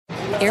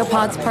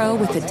AirPods Pro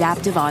with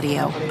adaptive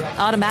audio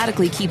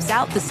automatically keeps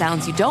out the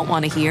sounds you don't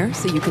want to hear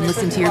so you can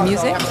listen to your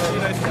music,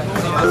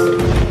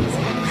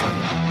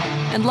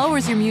 and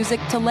lowers your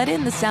music to let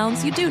in the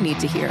sounds you do need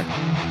to hear.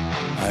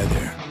 Hi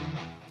there.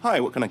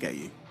 Hi, what can I get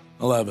you?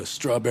 I'll have a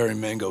strawberry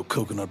mango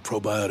coconut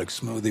probiotic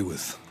smoothie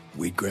with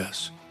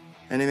wheatgrass.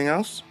 Anything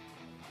else?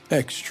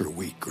 Extra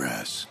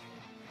wheatgrass.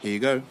 Here you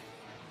go.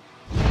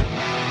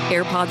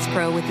 AirPods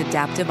Pro with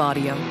adaptive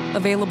audio.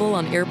 Available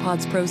on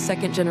AirPods Pro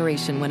 2nd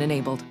generation when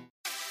enabled.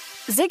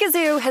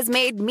 Zigazoo has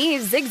made me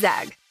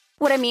zigzag.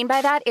 What I mean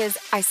by that is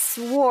I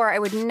swore I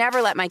would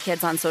never let my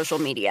kids on social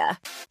media.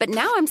 But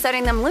now I'm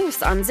setting them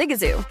loose on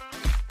Zigazoo.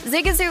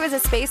 Zigazoo is a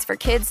space for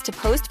kids to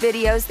post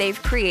videos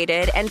they've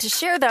created and to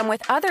share them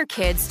with other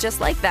kids just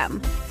like them.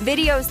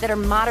 Videos that are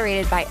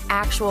moderated by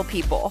actual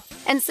people.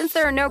 And since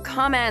there are no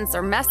comments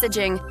or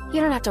messaging, you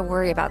don't have to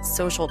worry about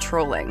social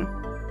trolling.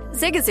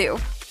 Zigazoo,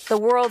 the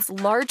world's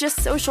largest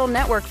social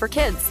network for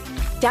kids.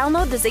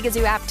 Download the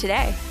Zigazoo app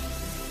today.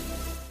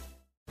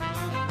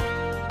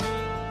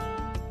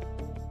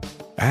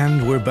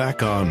 And we're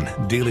back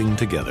on Dealing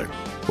Together,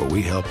 where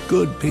we help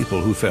good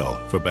people who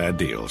fell for bad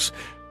deals.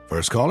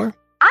 First caller?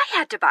 I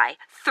had to buy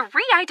 3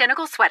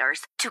 identical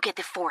sweaters to get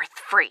the 4th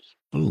free.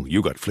 Oh,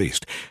 you got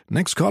fleeced.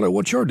 Next caller,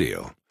 what's your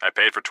deal? I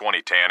paid for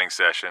 20 tanning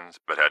sessions,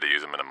 but had to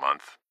use them in a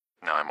month.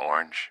 Now I'm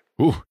orange.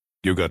 Ooh,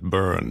 you got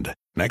burned.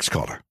 Next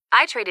caller.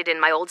 I traded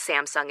in my old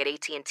Samsung at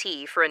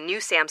AT&T for a new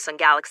Samsung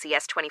Galaxy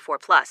S24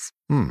 Plus.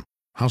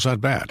 How's that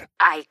bad?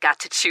 I got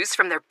to choose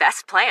from their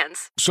best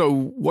plans. So,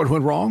 what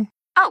went wrong?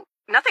 Oh,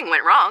 nothing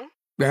went wrong.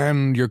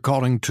 And you're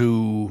calling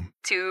to...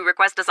 To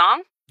request a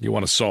song? You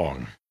want a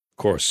song.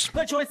 Of course.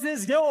 The choice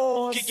is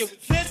yours.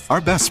 Our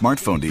best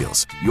smartphone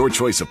deals. Your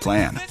choice of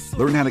plan.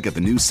 Learn how to get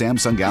the new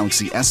Samsung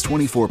Galaxy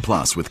S24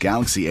 Plus with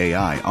Galaxy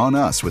AI on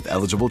us with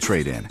eligible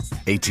trade-in.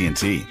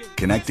 AT&T.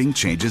 Connecting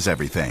changes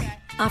everything.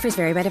 Offers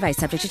vary by device.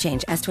 Subject to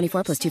change.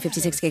 S24 plus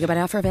 256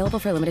 gigabyte offer available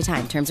for a limited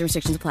time. Terms and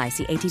restrictions apply.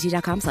 See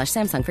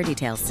att.com/Samsung for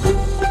details.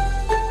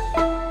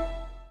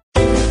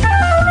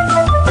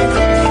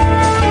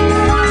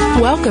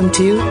 Welcome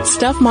to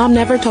Stuff Mom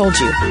Never Told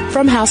You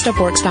from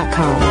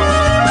HowStuffWorks.com.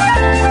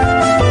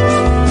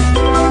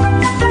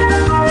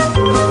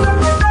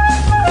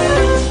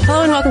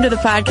 Welcome to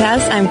the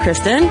podcast. I'm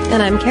Kristen.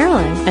 And I'm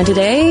Caroline. And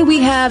today we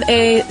have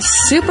a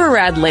super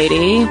rad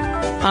lady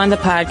on the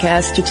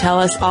podcast to tell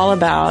us all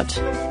about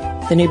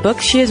the new book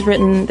she has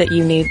written that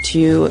you need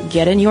to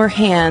get in your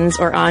hands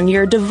or on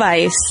your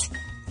device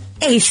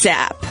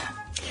ASAP.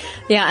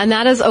 Yeah, and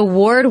that is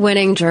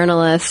award-winning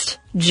journalist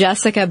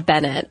Jessica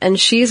Bennett. And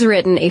she's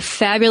written a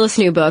fabulous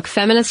new book,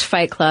 Feminist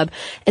Fight Club,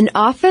 an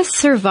office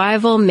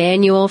survival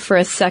manual for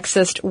a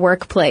sexist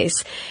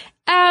workplace.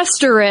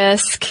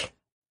 Asterisk.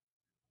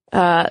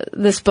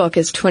 This book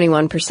is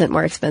 21%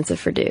 more expensive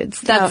for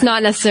dudes. That's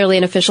not necessarily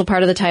an official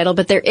part of the title,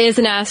 but there is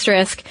an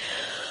asterisk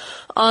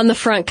on the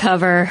front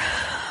cover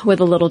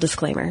with a little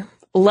disclaimer.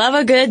 Love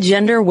a good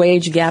gender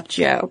wage gap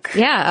joke.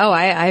 Yeah. Oh,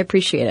 I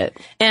appreciate it.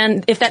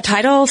 And if that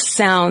title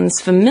sounds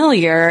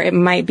familiar, it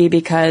might be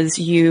because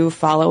you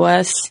follow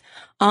us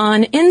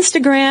on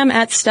Instagram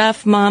at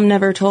Stuff Mom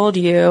Never Told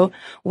You,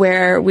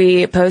 where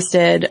we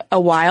posted a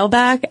while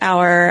back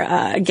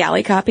our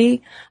galley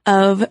copy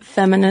of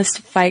Feminist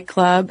Fight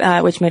Club,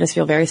 which made us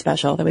feel very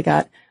special that we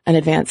got an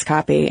advance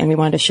copy, and we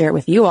wanted to share it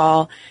with you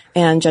all.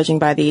 And judging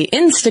by the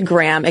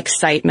Instagram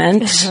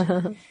excitement,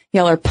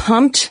 y'all are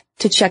pumped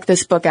to check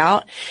this book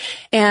out.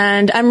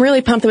 And I'm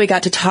really pumped that we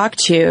got to talk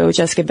to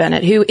Jessica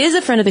Bennett, who is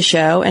a friend of the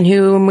show and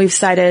whom we've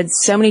cited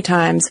so many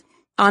times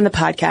on the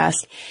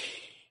podcast.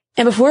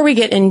 And before we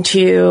get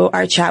into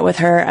our chat with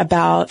her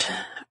about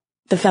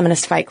the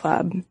Feminist Fight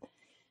Club,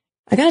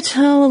 I gotta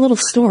tell a little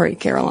story,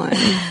 Caroline.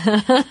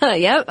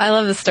 Yep, I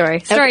love the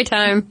story. Story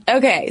time.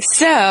 Okay,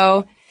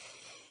 so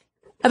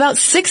about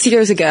 6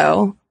 years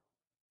ago,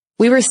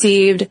 we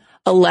received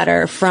a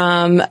letter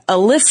from a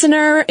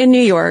listener in New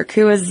York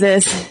who was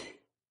this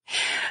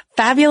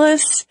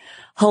fabulous,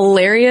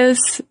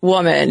 hilarious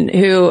woman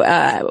who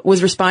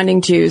was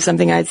responding to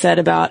something I'd said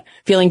about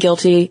feeling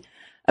guilty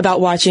about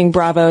watching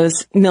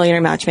Bravo's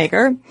Millionaire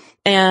Matchmaker.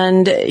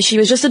 And she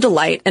was just a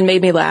delight and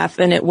made me laugh.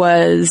 And it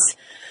was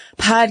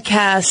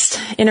podcast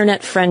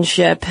internet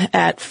friendship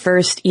at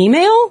first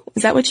email.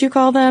 Is that what you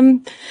call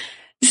them?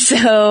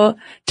 So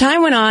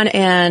time went on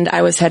and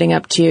I was heading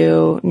up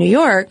to New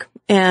York,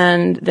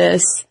 and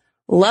this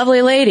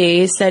lovely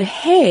lady said,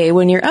 "Hey,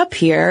 when you're up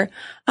here,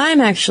 I'm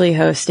actually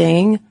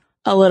hosting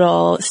a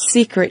little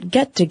secret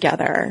get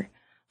together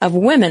of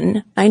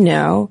women I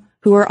know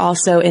who are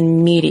also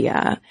in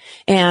media.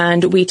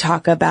 And we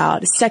talk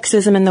about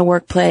sexism in the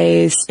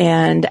workplace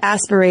and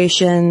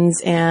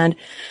aspirations and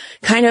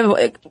kind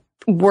of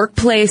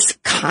workplace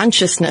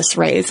consciousness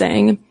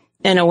raising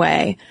in a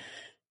way."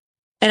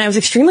 And I was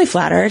extremely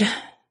flattered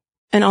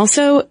and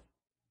also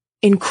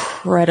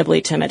incredibly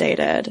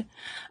intimidated.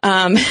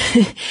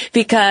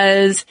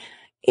 Because,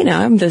 you know,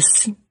 I'm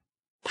this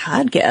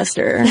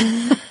podcaster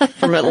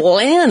from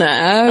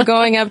Atlanta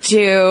going up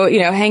to, you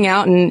know, hang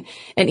out and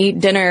eat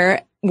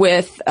dinner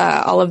with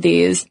all of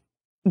these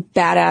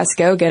badass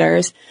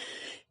go-getters.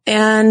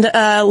 And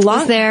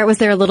was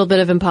there a little bit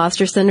of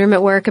imposter syndrome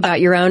at work about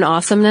your own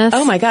awesomeness?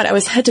 Oh my God, I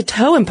was head to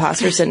toe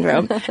imposter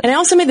syndrome. And I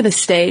also made the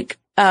mistake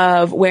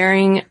of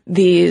wearing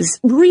these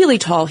really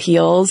tall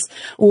heels,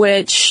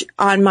 which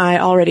on my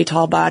already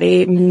tall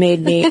body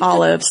made me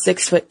all of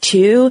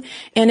 6'2".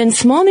 And in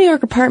small New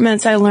York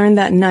apartments, I learned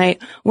that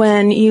night,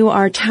 when you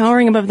are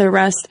towering above the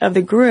rest of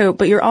the group,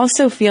 but you're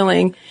also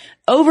feeling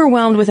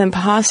overwhelmed with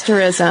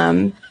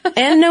imposterism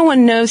and no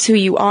one knows who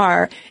you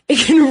are, it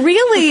can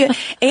really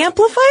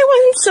amplify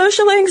one's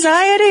social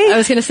anxiety. I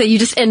was going to say, you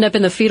just end up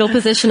in the fetal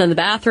position in the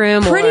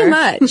bathroom. Pretty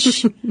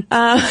much.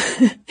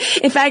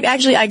 In fact,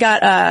 actually, I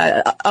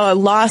got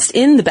lost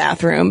in the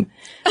bathroom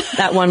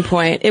at one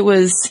point. It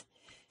was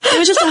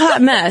just a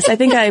hot mess. I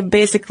think I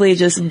basically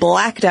just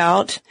blacked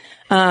out,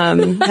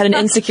 had an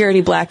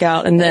insecurity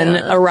blackout, and then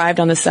arrived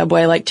on the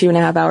subway like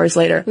 2.5 hours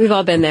later. We've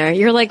all been there.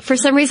 You're like, for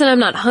some reason, I'm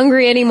not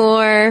hungry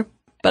anymore,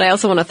 but I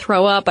also want to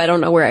throw up. I don't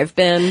know where I've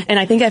been. And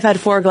I think I've had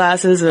 4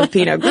 glasses of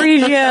Pinot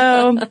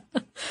Grigio.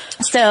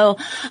 So,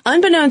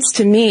 unbeknownst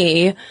to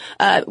me,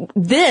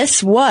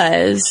 this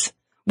was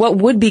what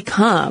would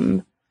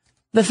become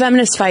the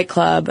Feminist Fight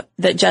Club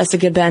that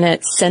Jessica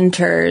Bennett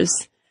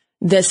centers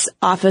this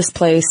Office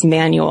Place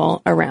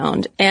manual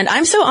around. And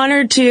I'm so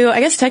honored to,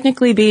 I guess,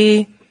 technically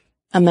be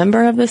a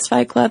member of this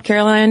fight club,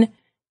 Caroline.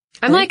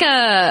 I'm like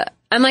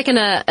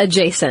an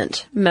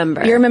adjacent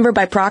member. You're a member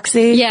by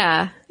proxy?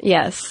 Yeah.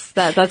 Yes.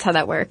 That's how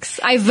that works.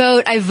 I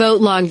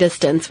vote long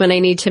distance when I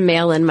need to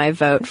mail in my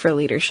vote for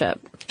leadership.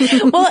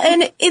 Well,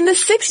 and in the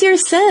 6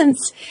 years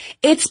since,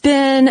 it's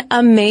been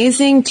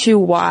amazing to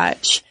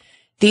watch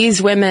these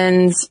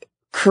women's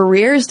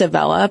careers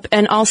develop,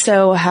 and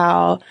also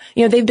how,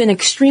 they've been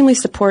extremely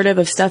supportive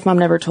of Stuff Mom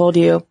Never Told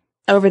You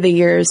over the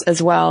years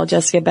as well,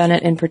 Jessica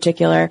Bennett in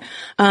particular.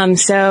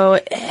 So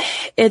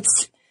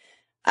it's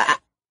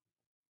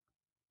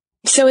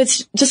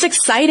just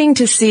exciting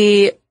to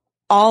see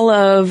all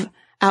of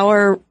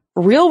our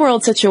real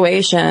world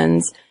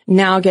situations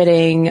now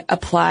getting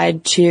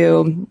applied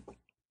to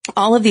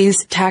all of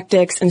these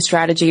tactics and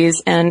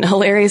strategies and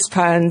hilarious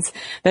puns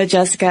that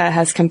Jessica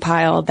has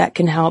compiled that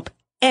can help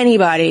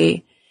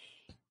anybody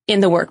in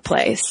the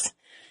workplace.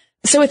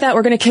 So with that,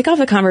 we're going to kick off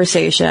the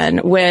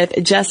conversation with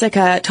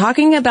Jessica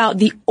talking about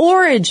the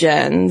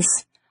origins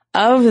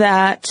of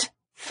that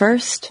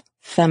first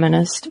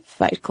feminist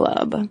fight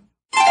club.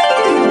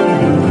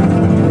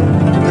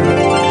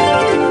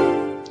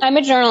 I'm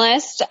a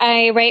journalist.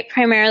 I write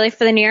primarily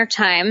for the New York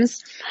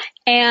Times,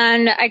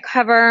 and I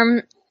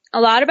cover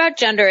a lot about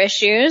gender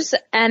issues,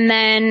 and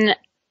then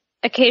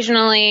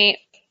occasionally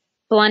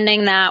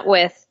blending that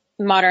with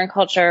modern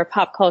culture,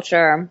 pop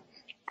culture,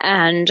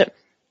 and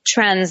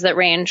trends that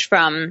range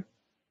from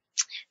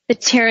the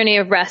tyranny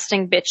of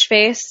resting bitch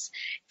face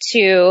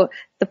to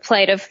the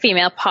plight of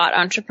female pot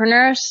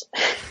entrepreneurs.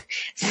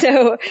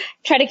 So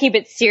try to keep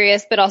it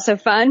serious but also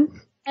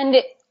fun. And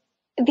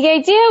the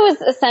idea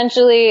was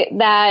essentially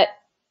that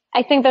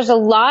I think there's a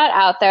lot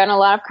out there and a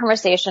lot of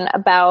conversation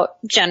about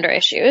gender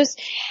issues.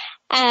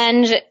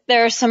 And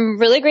there are some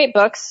really great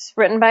books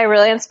written by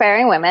really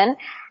inspiring women.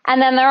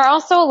 And then there are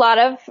also a lot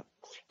of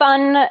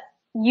fun,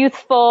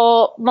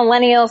 youthful,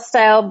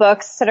 millennial-style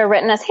books that are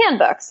written as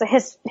handbooks, a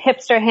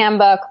hipster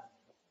handbook,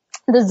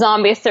 the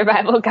zombie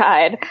survival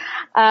guide,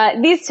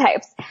 these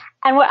types.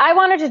 And what I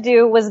wanted to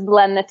do was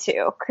blend the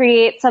two,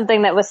 create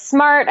something that was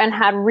smart and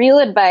had real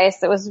advice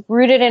that was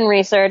rooted in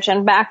research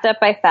and backed up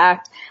by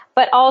fact,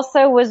 but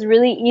also was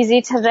really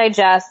easy to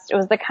digest. It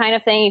was the kind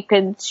of thing you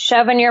could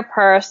shove in your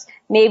purse,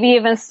 maybe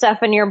even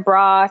stuff in your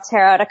bra,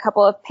 tear out a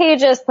couple of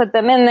pages, put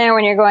them in there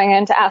when you're going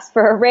in to ask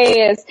for a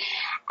raise,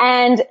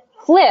 and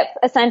flip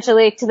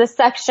essentially to the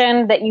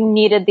section that you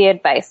needed the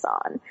advice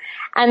on.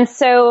 And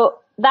so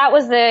that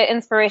was the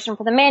inspiration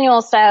for the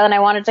manual style, and I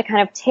wanted to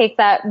kind of take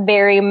that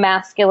very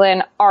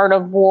masculine Art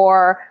of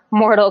War,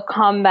 Mortal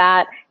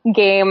Kombat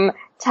game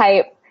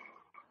type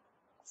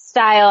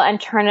style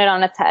and turn it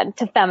on its head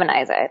to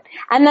feminize it.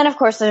 And then, of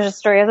course, there's a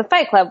story of the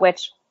Fight Club,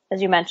 which,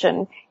 as you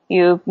mentioned,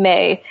 you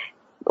may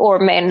or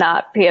may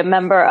not be a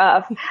member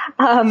of.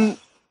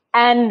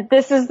 And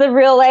this is the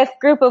real life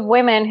group of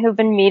women who've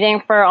been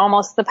meeting for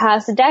almost the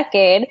past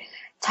decade,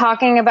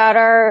 talking about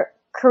our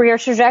career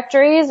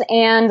trajectories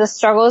and the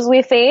struggles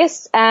we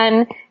face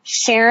and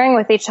sharing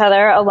with each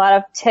other a lot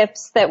of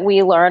tips that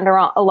we learned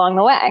along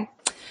the way.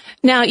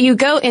 Now, you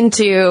go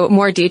into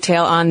more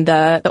detail on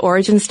the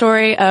origin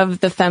story of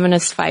the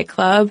Feminist Fight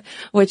Club,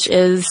 which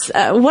is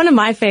one of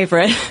my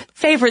favorite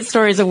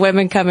stories of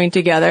women coming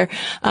together.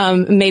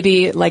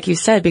 Maybe, like you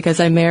said, because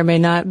I may or may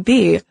not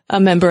be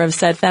a member of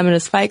said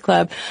Feminist Fight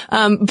Club.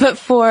 But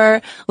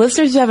for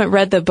listeners who haven't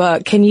read the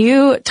book, can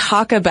you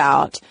talk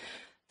about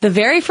the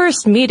very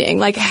first meeting?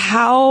 Like,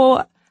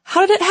 how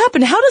did it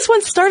happen? How does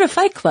one start a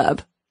fight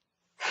club?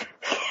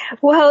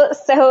 Well,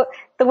 so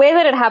the way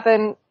that it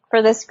happened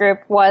for this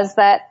group was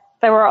that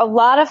there were a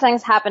lot of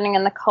things happening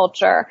in the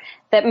culture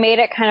that made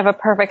it kind of a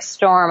perfect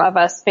storm of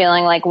us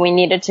feeling like we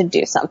needed to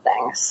do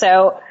something.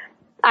 So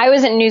I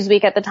was at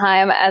Newsweek at the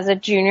time as a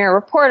junior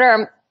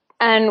reporter,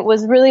 and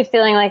was really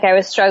feeling like I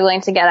was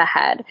struggling to get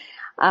ahead.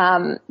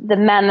 The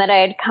men that I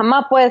had come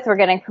up with were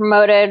getting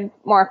promoted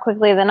more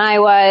quickly than I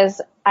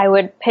was. I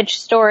would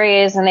pitch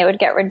stories and they would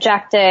get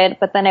rejected,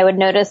 but then I would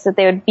notice that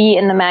they would be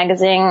in the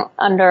magazine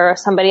under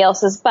somebody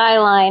else's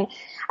byline.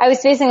 I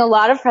was facing a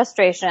lot of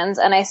frustrations,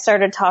 and I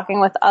started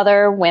talking with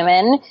other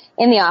women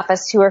in the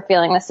office who were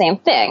feeling the same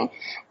thing.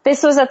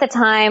 This was at the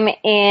time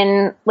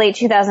in late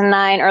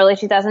 2009, early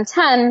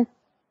 2010,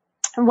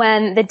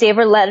 when the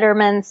David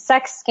Letterman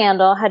sex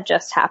scandal had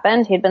just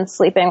happened. He'd been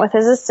sleeping with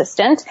his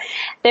assistant.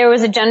 There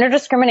was a gender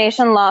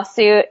discrimination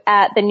lawsuit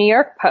at the New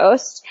York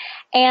Post,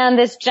 and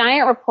this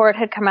giant report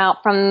had come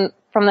out from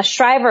the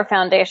Shriver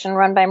Foundation,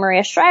 run by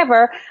Maria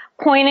Shriver,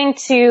 pointing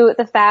to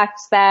the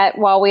fact that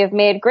while we have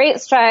made great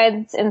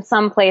strides in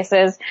some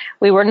places,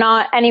 we were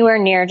not anywhere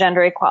near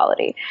gender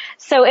equality.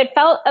 So it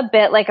felt a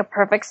bit like a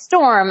perfect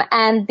storm,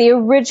 and the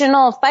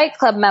original Fight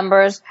Club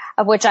members,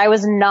 of which I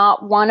was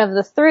not one of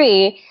the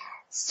three,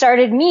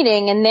 started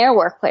meeting in their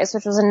workplace,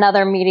 which was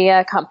another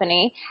media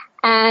company,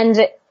 and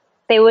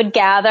they would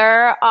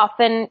gather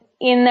often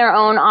in their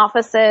own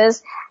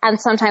offices and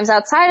sometimes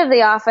outside of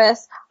the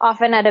office,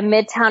 often at a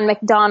Midtown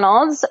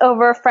McDonald's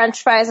over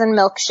French fries and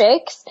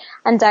milkshakes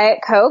and Diet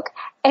Coke.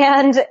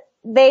 And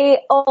they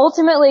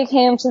ultimately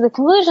came to the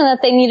conclusion that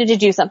they needed to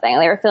do something.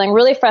 They were feeling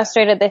really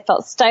frustrated. They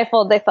felt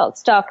stifled. They felt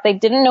stuck. They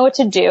didn't know what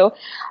to do.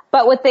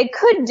 But what they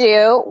could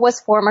do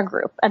was form a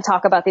group and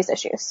talk about these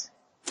issues.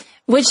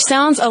 Which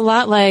sounds a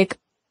lot like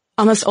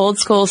almost old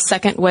school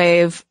second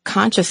wave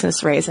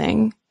consciousness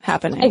raising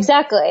happening.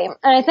 Exactly.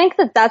 And I think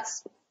that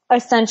that's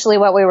essentially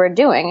what we were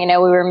doing. You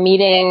know, we were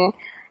meeting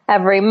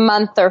every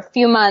month or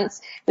few months.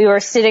 We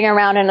were sitting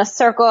around in a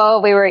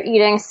circle. We were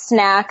eating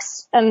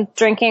snacks and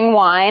drinking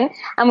wine,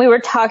 and we were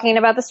talking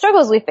about the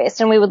struggles we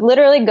faced. And we would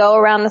literally go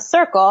around the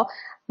circle,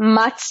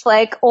 much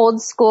like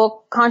old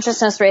school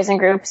consciousness raising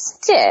groups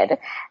did.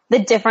 The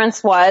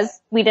difference was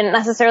we didn't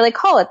necessarily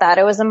call it that.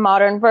 It was a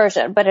modern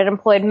version, but it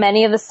employed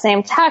many of the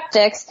same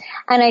tactics.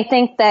 And I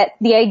think that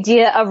the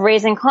idea of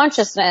raising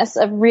consciousness,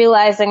 of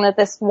realizing that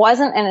this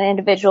wasn't an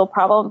individual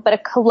problem, but a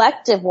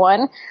collective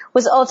one,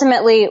 was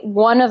ultimately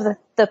one of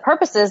the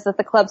purposes that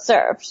the club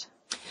served.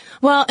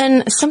 Well,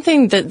 and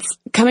something that's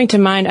coming to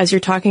mind as you're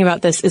talking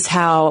about this is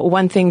how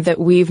one thing that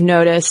we've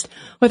noticed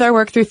with our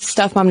work through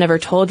Stuff Mom Never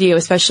Told You,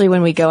 especially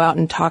when we go out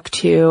and talk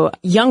to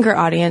younger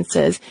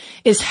audiences,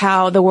 is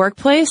how the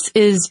workplace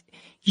is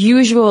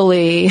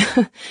usually,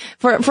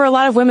 for a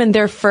lot of women,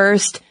 their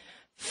first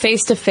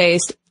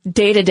face-to-face,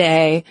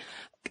 day-to-day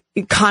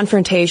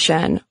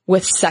confrontation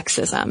with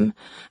sexism.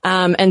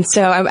 And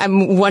so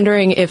I'm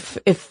wondering if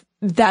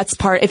that's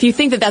if you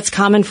think that that's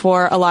common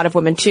for a lot of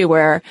women too,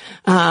 where,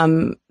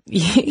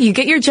 you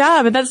get your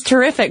job and that's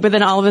terrific, but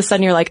then all of a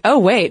sudden you're like, oh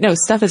wait, no,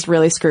 stuff is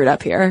really screwed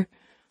up here.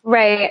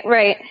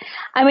 Right.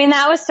 I mean,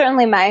 that was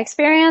certainly my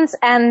experience,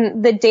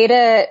 and the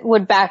data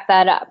would back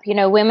that up. You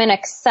know, women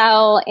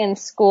excel in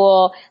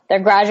school. They're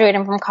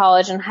graduating from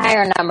college in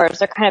higher numbers.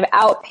 They're kind of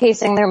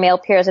outpacing their male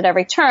peers at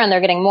every turn.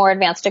 They're getting more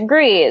advanced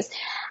degrees.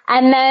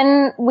 And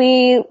then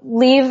we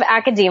leave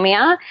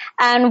academia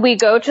and we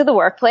go to the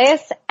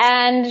workplace,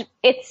 and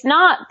it's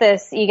not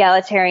this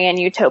egalitarian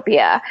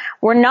utopia.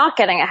 We're not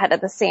getting ahead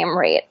at the same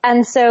rate.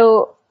 And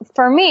so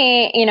for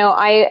me, you know,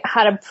 I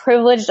had a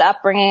privileged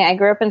upbringing. I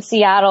grew up in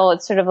Seattle.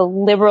 It's sort of a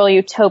liberal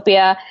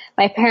utopia.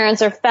 My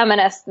parents are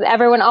feminists.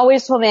 Everyone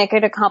always told me I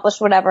could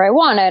accomplish whatever I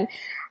wanted.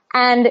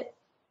 And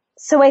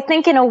so I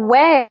think in a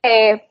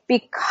way,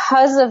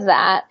 because of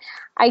that,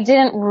 I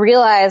didn't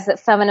realize that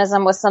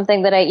feminism was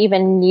something that I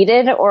even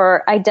needed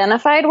or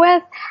identified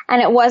with.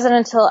 And it wasn't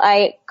until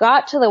I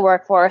got to the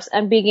workforce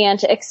and began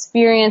to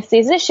experience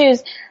these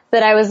issues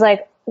that I was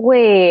like,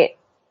 wait,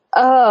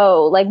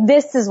 oh, like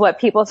this is what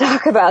people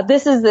talk about.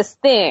 This is this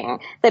thing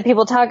that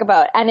people talk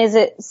about. And is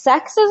it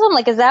sexism?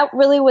 Like, is that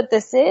really what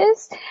this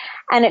is?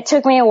 And it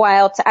took me a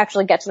while to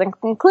actually get to the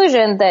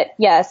conclusion that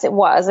yes, it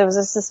was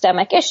a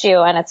systemic issue,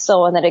 and it's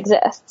still one that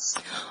exists.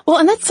 Well,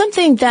 and that's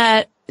something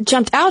that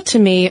jumped out to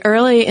me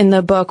early in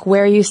the book,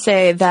 where you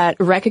say that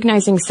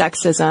recognizing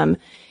sexism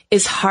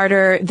is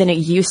harder than it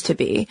used to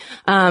be.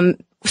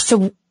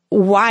 So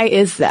why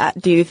is that,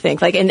 do you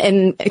think? Like,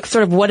 and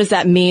sort of what does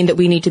that mean that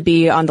we need to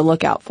be on the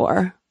lookout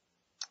for?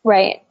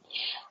 Right.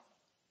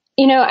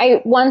 You know,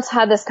 I once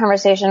had this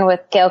conversation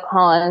with Gail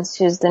Collins,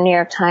 who's the New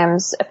York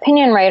Times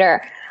opinion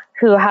writer,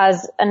 who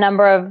has a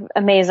number of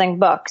amazing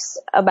books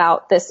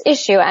about this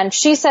issue. And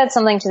she said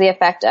something to the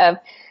effect of,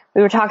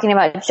 we were talking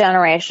about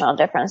generational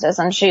differences,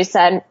 and she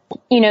said,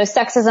 you know,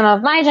 sexism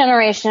of my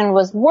generation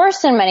was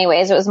worse in many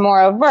ways. It was more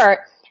overt,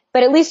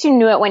 but at least you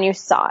knew it when you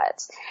saw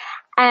it.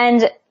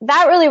 And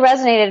that really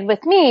resonated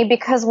with me,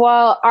 because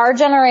while our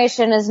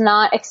generation is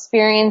not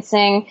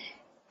experiencing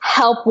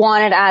help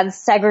wanted ads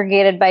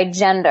segregated by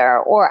gender,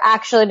 or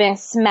actually being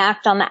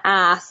smacked on the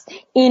ass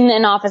in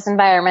an office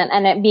environment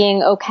and it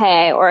being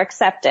okay or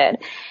accepted,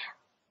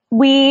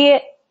 we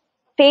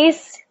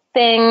face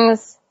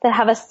things that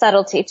have a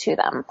subtlety to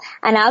them.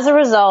 And as a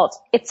result,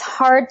 it's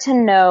hard to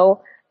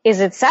know,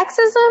 is it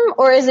sexism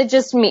or is it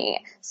just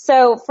me?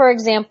 So, for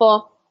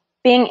example,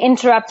 being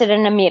interrupted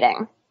in a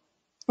meeting.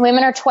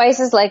 Women are twice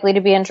as likely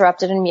to be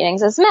interrupted in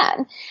meetings as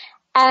men.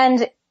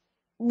 And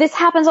this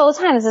happens all the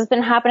time. This has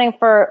been happening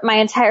for my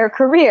entire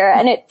career.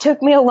 And it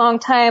took me a long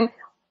time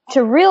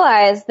to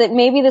realize that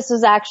maybe this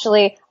was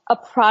actually a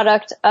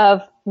product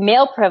of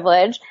male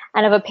privilege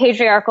and of a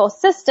patriarchal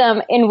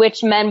system in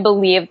which men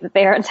believe that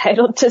they are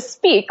entitled to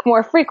speak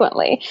more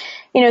frequently.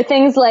 You know,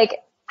 things like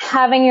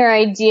having your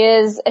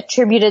ideas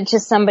attributed to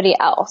somebody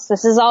else.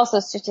 This is also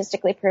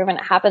statistically proven.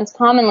 It happens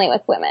commonly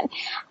with women.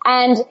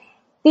 And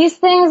these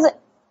things,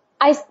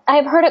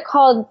 I've heard it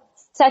called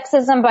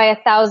sexism by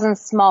 1,000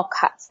 small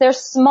cuts. They're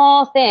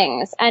small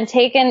things, and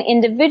taken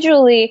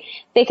individually,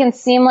 they can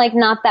seem like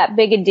not that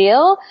big a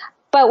deal.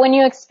 But when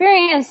you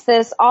experience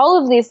this,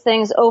 all of these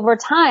things over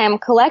time,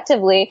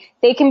 collectively,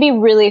 they can be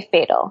really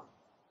fatal.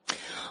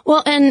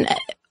 Well, and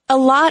a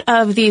lot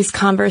of these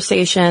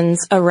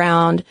conversations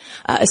around,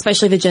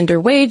 especially the gender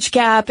wage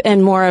gap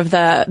and more of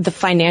the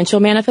financial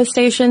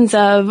manifestations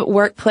of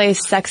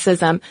workplace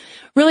sexism,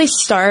 really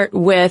start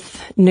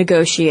with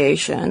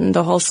negotiation,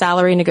 the whole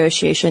salary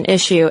negotiation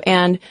issue.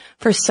 And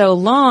for so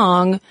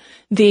long,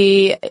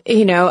 the,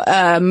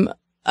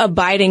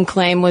 abiding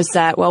claim was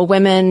that, well,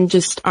 women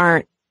just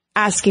aren't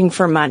asking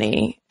for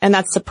money, and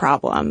that's the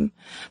problem.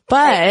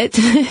 But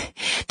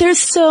there's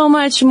so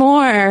much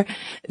more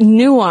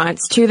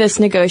nuance to this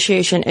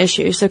negotiation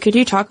issue. So could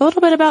you talk a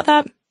little bit about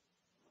that?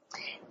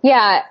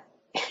 Yeah.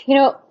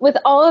 With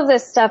all of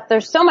this stuff,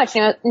 there's so much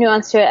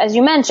nuance to it, as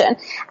you mentioned,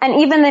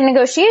 and even the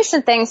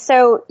negotiation thing.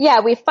 So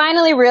yeah, we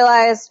finally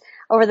realized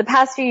over the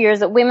past few years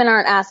that women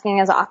aren't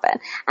asking as often.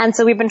 And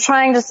so we've been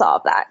trying to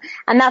solve that.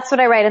 And that's what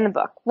I write in the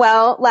book.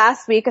 Well,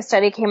 last week a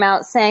study came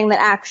out saying that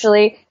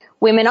actually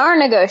women are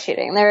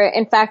negotiating. They're,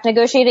 in fact,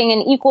 negotiating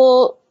in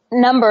equal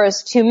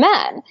numbers to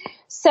men.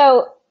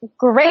 So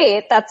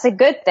great. That's a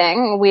good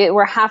thing.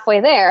 We're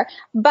halfway there.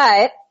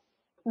 But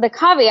the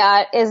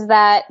caveat is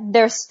that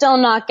they're still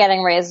not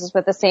getting raises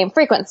with the same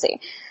frequency.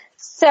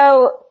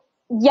 So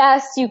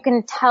yes, you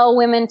can tell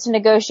women to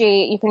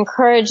negotiate. You can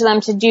encourage them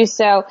to do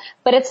so,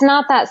 but it's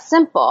not that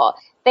simple.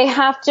 They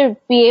have to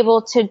be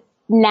able to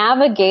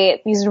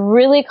navigate these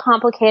really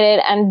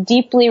complicated and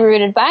deeply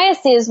rooted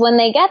biases when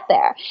they get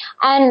there.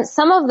 And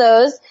some of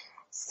those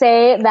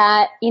say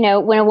that,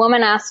 when a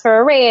woman asks for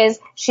a raise,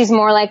 she's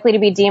more likely to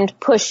be deemed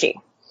pushy.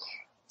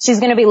 She's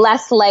going to be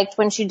less liked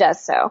when she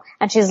does so,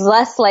 and she's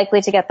less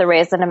likely to get the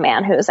raise than a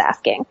man who is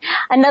asking.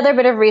 Another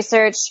bit of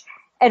research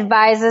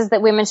advises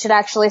that women should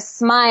actually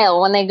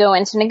smile when they go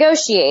in to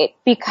negotiate,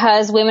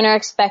 because women are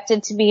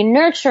expected to be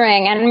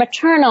nurturing and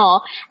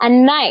maternal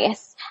and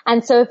nice.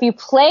 And so if you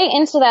play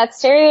into that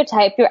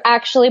stereotype, you're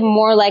actually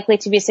more likely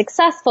to be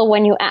successful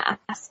when you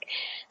ask.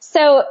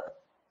 So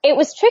it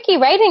was tricky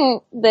writing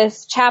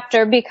this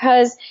chapter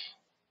because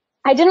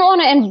I didn't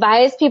want to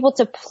advise people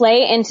to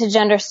play into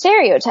gender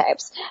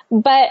stereotypes.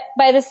 But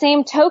by the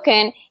same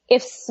token,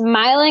 if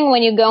smiling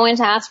when you go in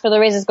to ask for the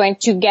raise is going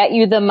to get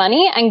you the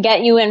money and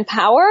get you in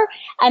power,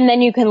 and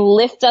then you can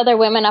lift other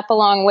women up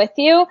along with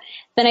you,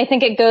 then I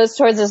think it goes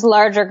towards this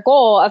larger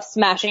goal of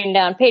smashing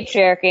down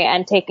patriarchy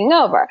and taking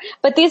over.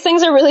 But these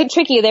things are really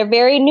tricky. They're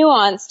very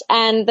nuanced,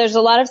 and there's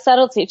a lot of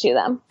subtlety to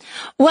them.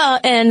 Well,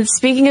 and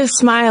speaking of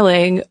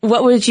smiling,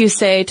 what would you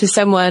say to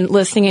someone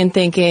listening and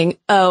thinking,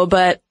 oh,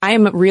 but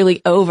I'm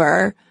really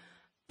over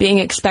being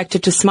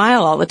expected to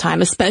smile all the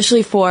time,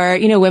 especially for,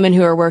 women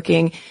who are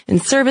working in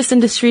service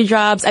industry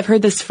jobs. I've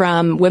heard this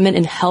from women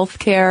in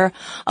healthcare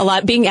a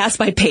lot, being asked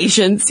by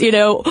patients,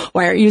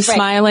 why aren't you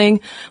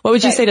smiling? What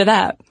would you say to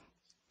that?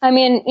 I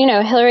mean,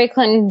 Hillary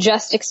Clinton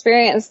just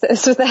experienced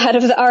this with the head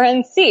of the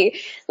RNC.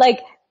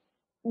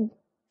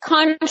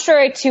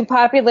 Contrary to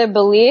popular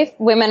belief,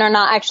 women are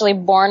not actually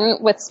born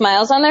with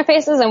smiles on their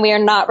faces, and we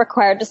are not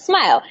required to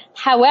smile.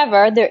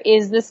 However, there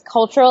is this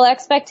cultural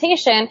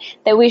expectation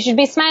that we should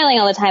be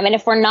smiling all the time. And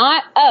if we're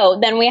not,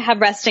 then we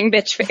have resting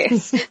bitch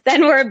face.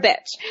 Then we're a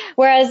bitch.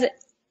 Whereas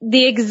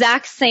the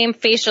exact same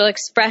facial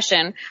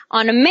expression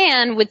on a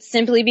man would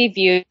simply be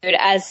viewed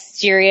as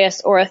serious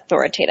or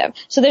authoritative.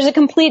 So there's a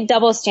complete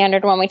double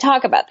standard when we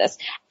talk about this.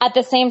 At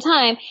the same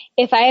time,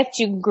 if I have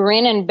to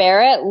grin and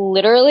bear it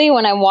literally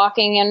when I'm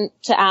walking in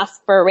to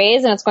ask for a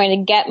raise and it's going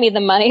to get me the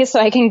money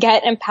so I can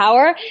get in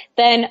power,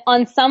 then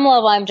on some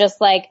level I'm just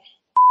like,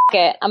 F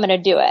it, I'm going to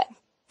do it.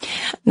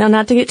 Now,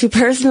 not to get too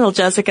personal,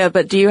 Jessica,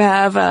 but do you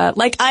have,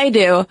 like I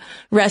do,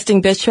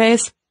 resting bitch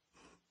face?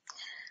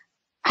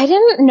 I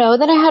didn't know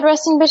that I had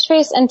resting bitch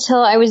face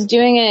until I was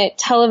doing a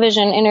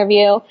television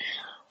interview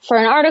for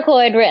an article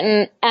I'd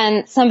written,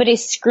 and somebody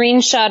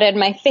screenshotted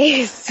my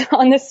face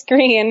on the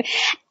screen,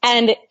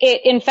 and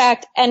it in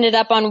fact ended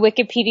up on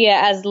Wikipedia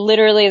as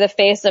literally the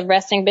face of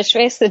resting bitch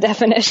face, the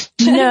definition.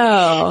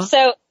 No.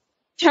 So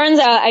turns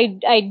out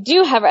I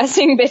do have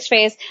resting bitch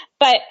face,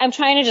 but I'm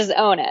trying to just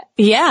own it.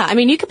 Yeah, I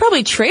mean, you could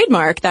probably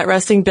trademark that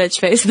resting bitch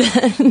face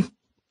then.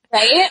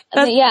 Right?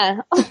 Yeah.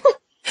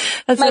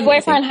 That's my amazing.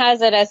 boyfriend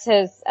has it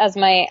as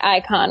my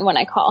icon when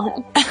I call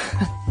him.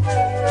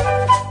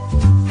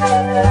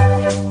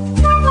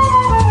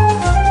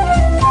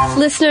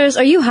 Listeners,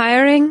 are you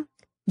hiring?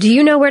 Do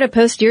you know where to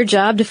post your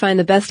job to find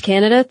the best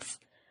candidates?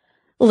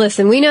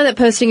 Listen, we know that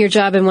posting your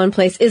job in one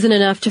place isn't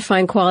enough to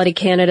find quality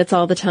candidates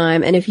all the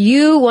time. And if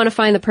you want to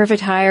find the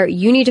perfect hire,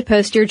 you need to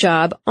post your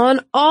job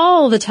on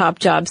all the top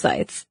job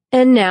sites.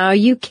 And now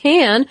you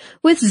can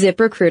with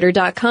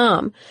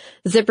ZipRecruiter.com.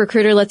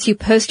 ZipRecruiter lets you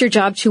post your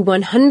job to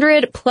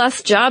 100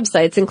 plus job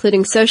sites,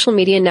 including social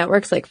media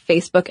networks like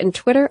Facebook and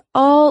Twitter,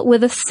 all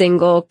with a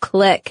single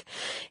click.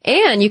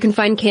 And you can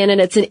find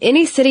candidates in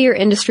any city or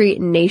industry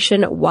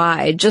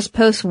nationwide. Just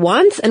post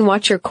once and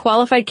watch your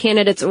qualified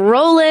candidates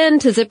roll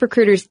into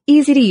ZipRecruiter's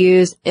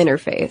easy-to-use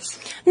interface.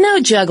 No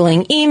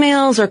juggling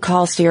emails or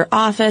calls to your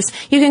office.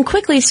 You can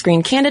quickly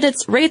screen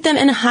candidates, rate them,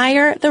 and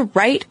hire the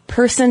right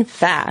person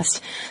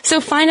fast. So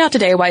find out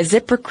today why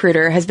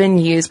ZipRecruiter has been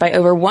used by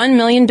over 1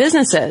 million businesses.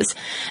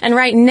 And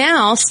right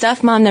now,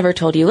 Stuff Mom Never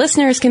Told You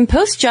listeners can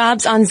post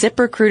jobs on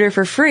ZipRecruiter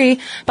for free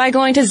by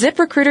going to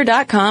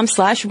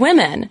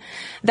ZipRecruiter.com/women.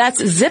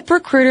 That's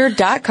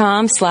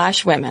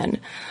ZipRecruiter.com/women.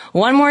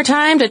 One more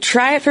time to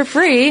try it for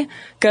free,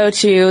 go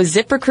to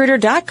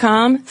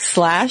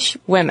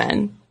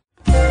ZipRecruiter.com/women.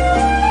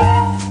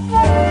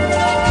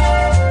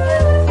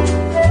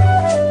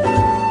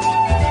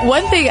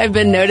 One thing I've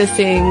been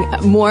noticing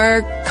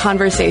more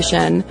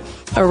conversation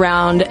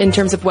around in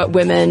terms of what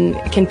women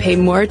can pay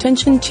more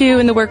attention to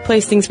in the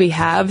workplace, things we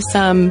have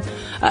some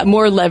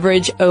more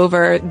leverage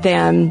over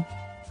than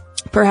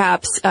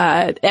perhaps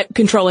at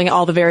controlling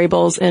all the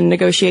variables in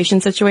negotiation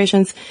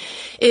situations,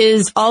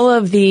 is all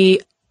of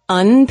the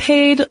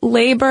unpaid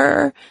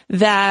labor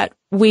that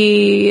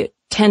we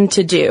tend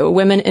to do,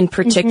 women in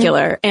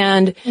particular.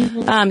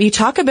 Mm-hmm. And you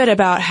talk a bit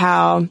about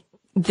how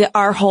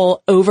our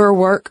whole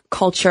overwork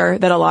culture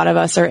that a lot of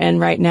us are in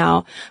right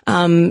now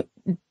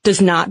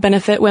does not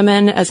benefit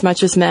women as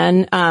much as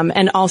men.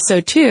 And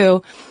also,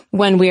 too,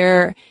 when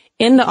we're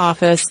in the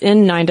office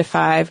in 9 to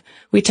 5,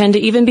 we tend to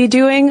even be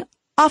doing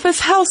office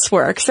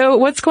housework. So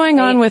what's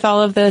going on with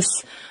all of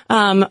this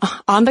on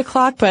the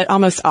clock but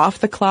almost off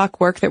the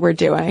clock work that we're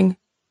doing?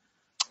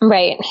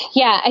 Right.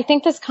 Yeah, I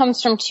think this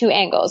comes from two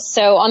angles.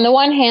 So on the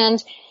one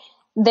hand,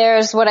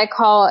 there's what I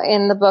call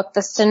in the book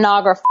the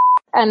stenographer.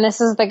 And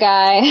this is the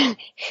guy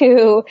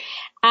who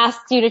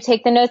asks you to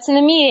take the notes in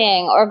the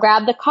meeting or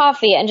grab the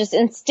coffee and just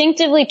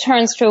instinctively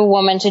turns to a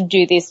woman to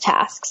do these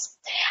tasks.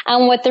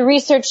 And what the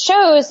research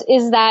shows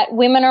is that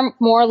women are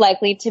more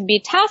likely to be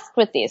tasked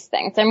with these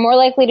things. They're more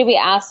likely to be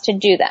asked to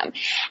do them.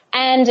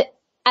 And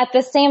at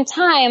the same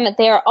time,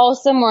 they are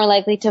also more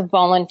likely to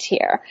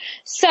volunteer.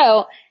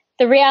 So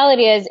the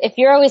reality is, if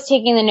you're always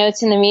taking the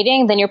notes in the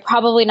meeting, then you're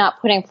probably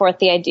not putting forth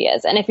the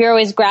ideas. And if you're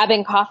always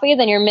grabbing coffee,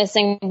 then you're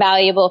missing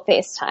valuable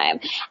face time.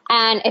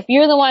 And if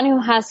you're the one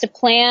who has to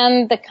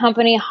plan the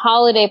company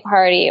holiday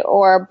party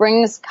or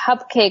brings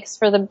cupcakes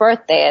for the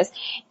birthdays,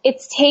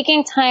 it's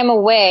taking time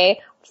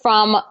away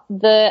from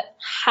the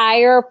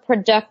higher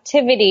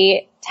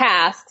productivity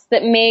tasks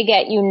that may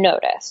get you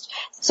noticed.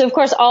 So, of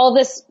course, all of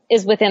this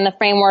is within the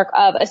framework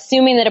of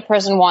assuming that a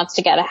person wants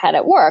to get ahead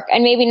at work,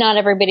 and maybe not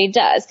everybody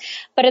does.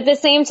 But at the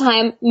same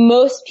time,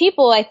 most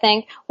people, I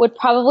think, would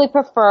probably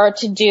prefer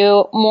to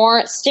do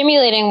more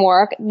stimulating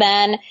work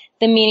than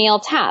the menial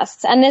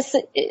tasks. And this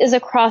is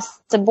across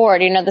the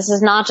board. You know, this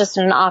is not just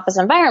in an office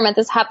environment.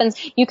 This happens.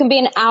 You can be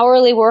an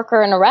hourly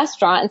worker in a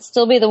restaurant and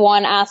still be the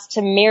one asked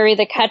to marry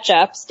the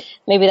ketchups.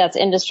 Maybe that's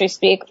industry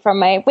speak from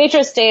my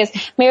waitress days.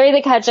 Marry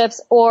the ketchups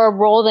or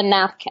roll the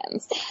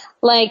napkins.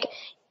 Like,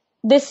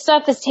 this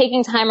stuff is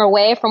taking time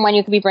away from when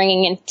you could be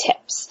bringing in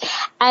tips.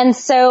 And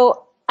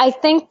so I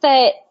think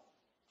that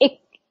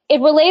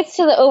it relates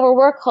to the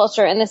overwork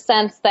culture in the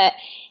sense that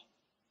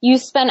you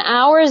spend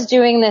hours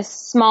doing this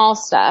small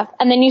stuff,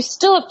 and then you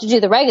still have to do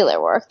the regular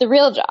work, the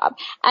real job.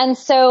 And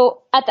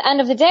so at the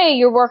end of the day,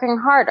 you're working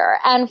harder.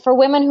 And for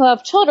women who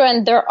have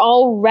children, they're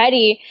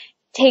already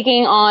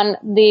taking on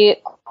the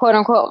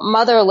quote-unquote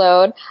mother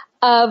load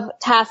of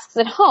tasks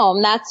at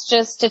home. That's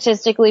just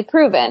statistically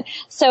proven.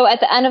 So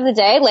at the end of the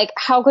day, like,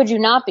 how could you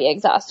not be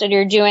exhausted?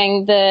 You're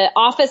doing the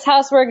office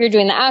housework, you're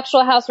doing the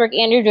actual housework,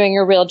 and you're doing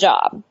your real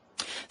job.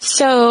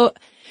 So,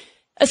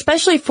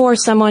 especially for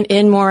someone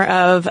in more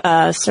of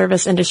a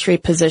service industry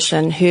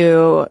position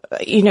who,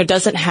 you know,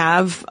 doesn't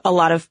have a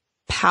lot of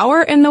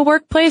power in the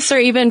workplace, or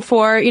even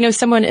for, you know,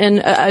 someone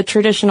in a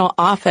traditional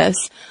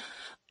office,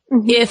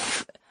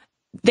 if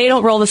they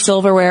don't roll the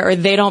silverware or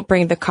they don't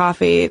bring the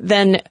coffee,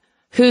 then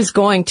who's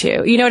going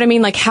to? You know what I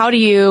mean? Like, how do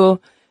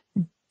you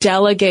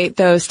delegate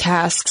those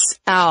tasks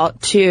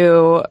out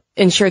to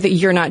ensure that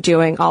you're not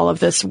doing all of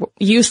this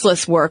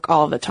useless work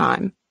all the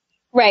time?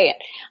 Right.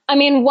 I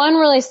mean, one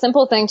really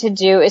simple thing to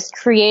do is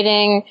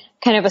creating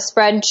kind of a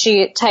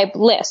spreadsheet type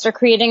list, or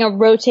creating a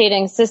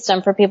rotating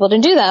system for people to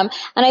do them.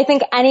 And I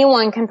think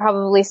anyone can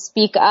probably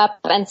speak up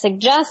and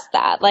suggest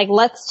that. Like,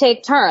 let's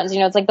take turns.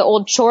 You know, it's like the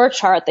old chore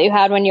chart that you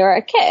had when you were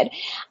a kid.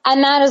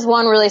 And that is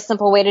one really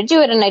simple way to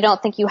do it. And I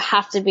don't think you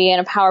have to be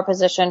in a power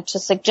position to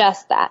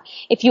suggest that.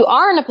 If you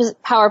are in a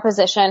power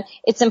position,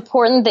 it's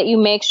important that you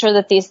make sure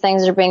that these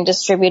things are being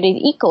distributed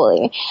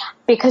equally,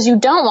 because you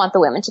don't want the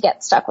women to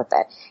get stuck with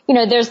it. You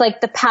know, there's like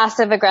the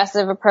passive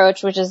aggressive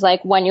approach, which is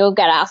like when you'll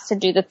get asked to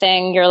do the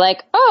thing, you're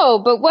like,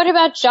 oh, but what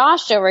about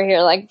Josh over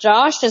here? Like,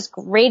 Josh is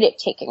great at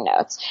taking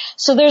notes.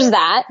 So there's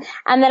that.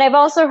 And then I've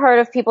also heard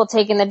of people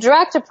taking the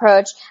direct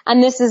approach,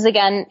 and this is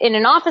again in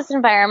an office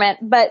environment,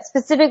 but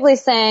specifically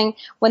saying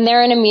when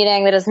they're in a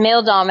meeting that is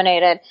male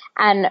dominated,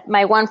 and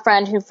my one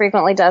friend who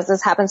frequently does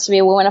this happens to be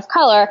a woman of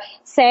color,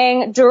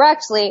 saying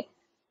directly,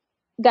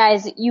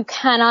 guys, you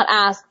cannot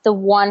ask the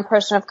one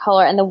person of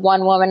color and the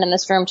one woman in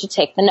this room to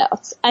take the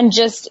notes, and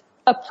just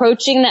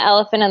approaching the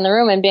elephant in the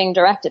room and being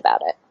direct about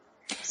it.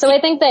 So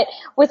I think that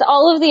with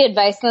all of the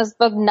advice in this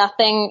book,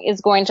 nothing is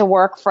going to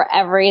work for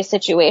every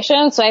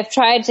situation. So I've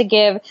tried to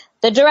give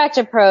the direct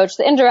approach,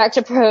 the indirect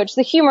approach,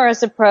 the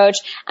humorous approach,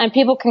 and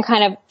people can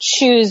kind of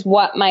choose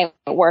what might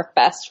work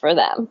best for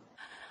them.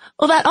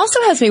 Well, that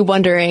also has me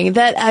wondering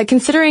that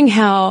considering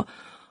how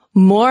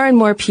more and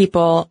more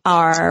people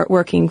are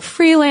working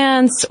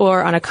freelance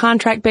or on a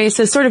contract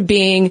basis, sort of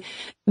being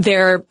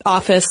their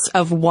office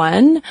of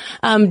one.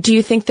 Do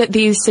you think that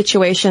these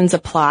situations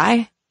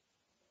apply?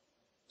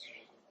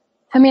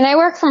 I mean, I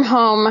work from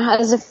home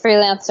as a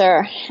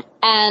freelancer,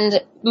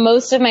 and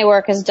most of my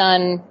work is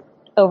done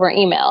over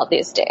email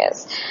these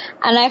days.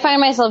 And I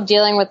find myself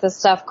dealing with this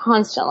stuff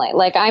constantly.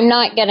 Like, I'm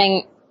not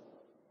getting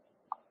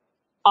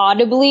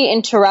audibly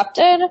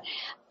interrupted,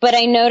 but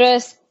I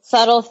notice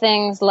subtle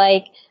things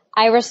like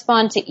I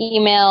respond to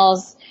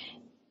emails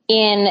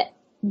in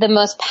the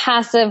most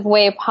passive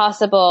way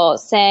possible,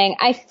 saying,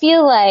 I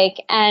feel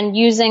like, and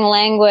using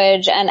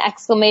language and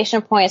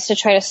exclamation points to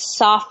try to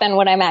soften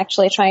what I'm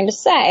actually trying to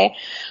say.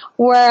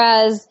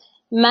 Whereas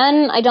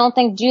men, I don't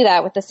think, do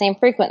that with the same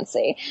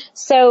frequency.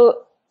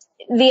 So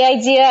the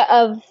idea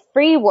of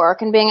free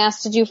work and being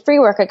asked to do free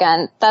work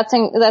again,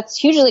 that's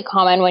hugely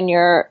common when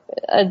you're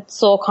a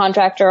sole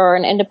contractor or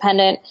an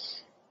independently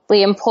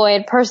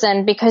employed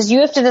person, because you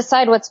have to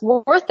decide what's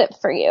worth it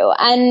for you.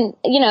 And,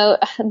 you know,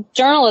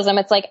 journalism,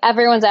 it's like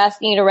everyone's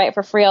asking you to write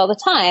for free all the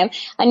time,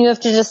 and you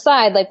have to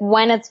decide, like,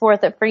 when it's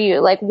worth it for you.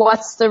 Like,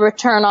 what's the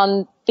return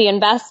on the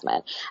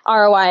investment?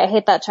 ROI, I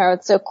hate that term.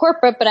 It's so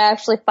corporate, but I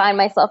actually find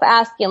myself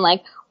asking,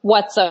 like,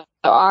 what's a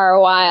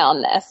ROI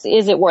on this?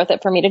 Is it worth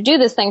it for me to do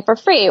this thing for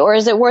free? Or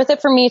is it worth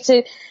it for me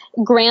to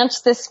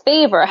grant this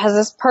favor? Has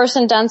this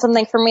person done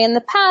something for me in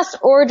the past,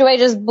 or do I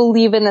just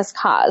believe in this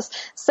cause?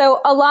 So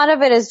a lot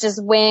of it is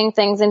just weighing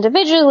things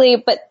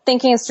individually, but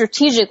thinking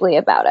strategically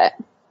about it.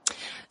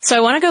 So I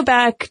want to go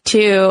back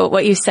to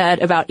what you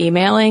said about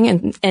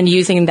emailing and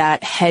using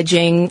that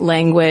hedging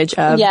language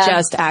of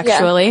just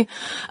actually,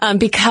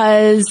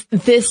 because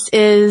this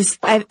is,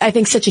 I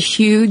think, such a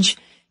huge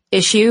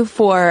issue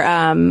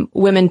for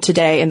women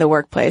today in the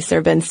workplace. There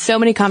have been so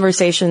many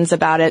conversations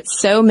about it,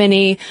 so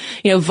many,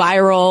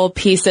 viral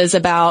pieces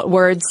about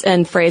words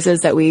and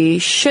phrases that we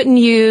shouldn't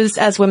use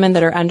as women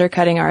that are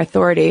undercutting our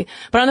authority.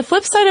 But on the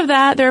flip side of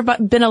that, there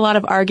have been a lot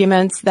of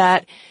arguments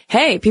that,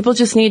 hey, people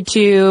just need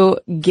to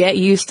get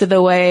used to the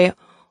way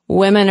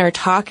women are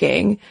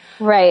talking.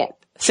 Right.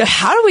 So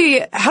how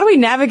do we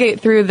navigate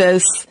through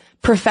this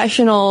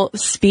professional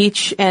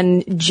speech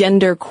and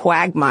gender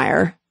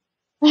quagmire?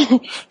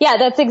 Yeah,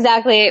 that's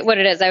exactly what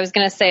it is. I was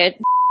going to say a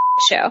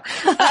show.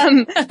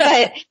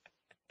 But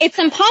it's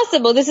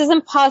impossible. This is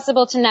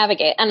impossible to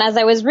navigate. And as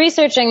I was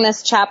researching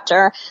this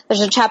chapter,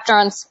 there's a chapter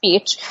on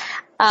speech.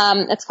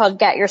 It's called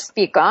Get Your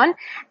Speak On,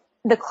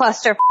 the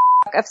cluster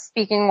of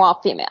speaking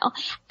while female.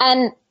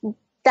 And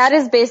that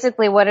is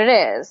basically what it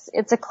is.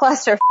 It's a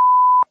cluster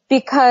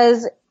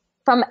because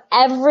from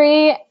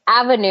every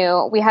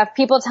avenue, we have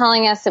people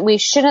telling us that we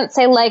shouldn't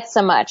say like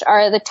so much,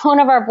 or the tone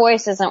of our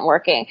voice isn't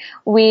working.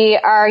 We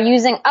are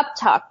using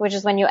uptalk, which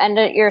is when you end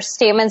your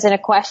statements in a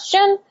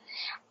question.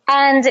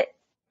 And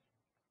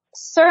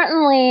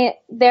certainly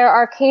there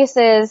are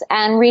cases,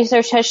 and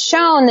research has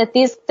shown that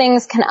these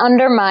things can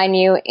undermine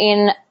you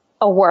in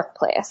a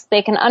workplace.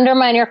 They can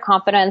undermine your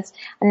confidence,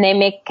 and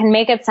they can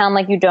make it sound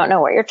like you don't know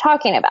what you're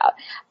talking about.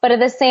 But at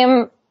the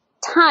same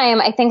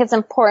time, I think it's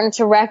important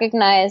to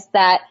recognize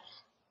that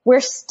we're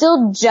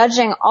still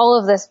judging all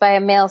of this by a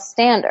male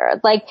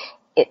standard. Like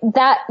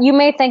that, you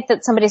may think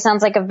that somebody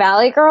sounds like a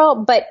Valley girl,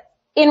 but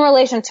in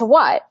relation to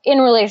what? In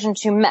relation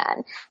to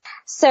men.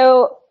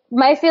 So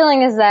my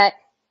feeling is that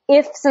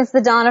if since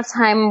the dawn of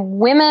time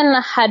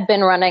women had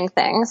been running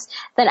things,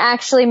 then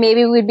actually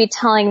maybe we'd be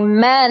telling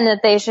men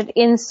that they should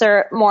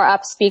insert more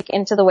upspeak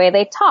into the way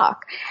they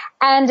talk.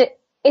 And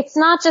it's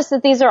not just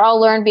that these are all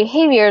learned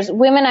behaviors.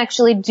 Women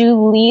actually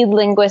do lead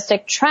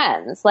linguistic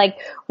trends. Like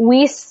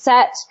we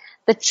set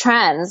the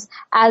trends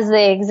as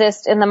they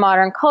exist in the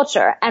modern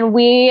culture. And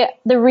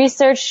the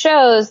research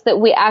shows that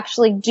we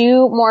actually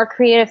do more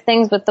creative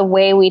things with the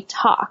way we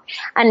talk.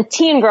 And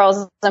teen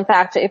girls, in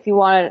fact, if you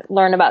want to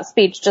learn about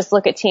speech, just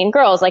look at teen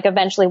girls. Like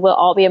eventually we'll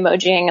all be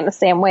emojiing in the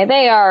same way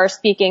they are, or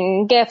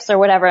speaking GIFs or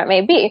whatever it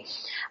may be.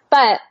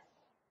 But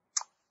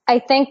I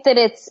think that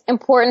it's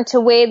important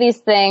to weigh these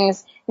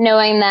things,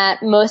 knowing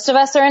that most of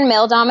us are in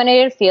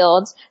male-dominated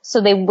fields, so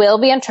they will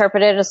be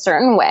interpreted a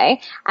certain way,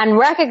 and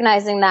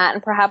recognizing that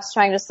and perhaps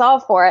trying to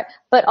solve for it,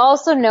 but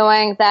also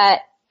knowing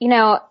that,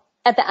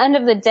 at the end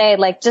of the day,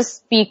 like, just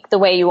speak the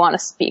way you want to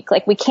speak.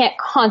 Like, we can't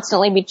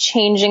constantly be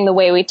changing the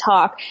way we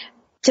talk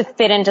to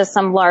fit into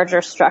some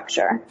larger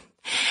structure.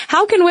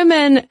 How can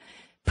women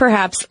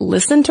perhaps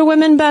listen to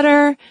women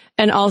better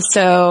and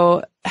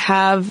also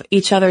have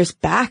each other's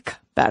back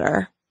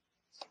better?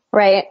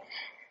 Right.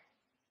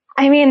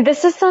 I mean,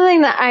 this is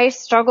something that I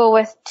struggle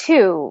with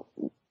too.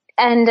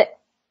 And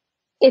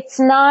it's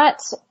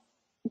not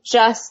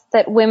just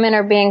that women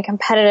are being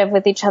competitive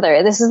with each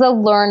other. This is a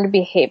learned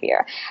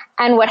behavior.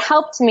 And what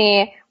helped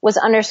me was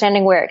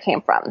understanding where it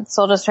came from.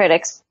 So I'll just try to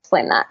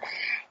explain that.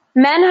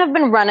 Men have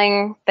been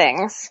running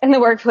things in the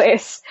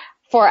workplace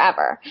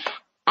forever.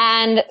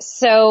 And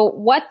so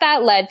what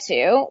that led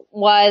to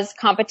was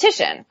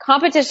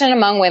competition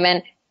among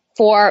women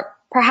for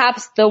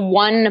perhaps the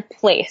one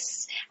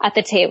place at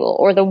the table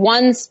or the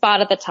one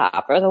spot at the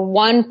top or the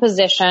one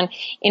position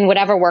in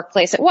whatever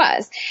workplace it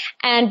was.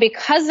 And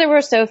because there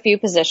were so few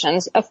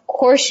positions, of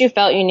course you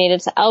felt you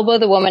needed to elbow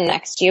the woman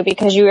next to you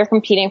because you were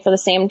competing for the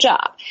same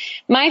job.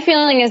 My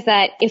feeling is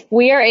that if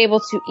we are able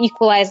to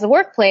equalize the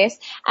workplace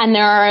and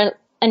there are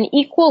an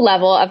equal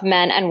level of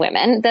men and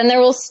women, then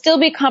there will still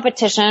be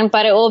competition,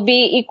 but it will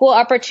be equal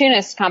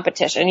opportunist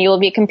competition. You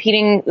will be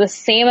competing the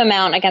same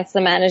amount against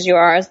the men as you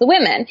are as the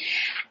women.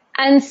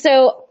 And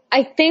so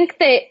I think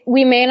that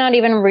we may not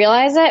even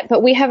realize it,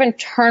 but we have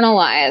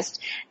internalized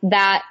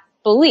that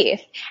belief.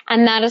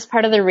 And that is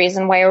part of the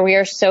reason why we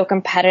are so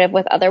competitive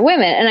with other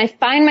women. And I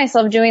find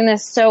myself doing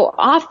this so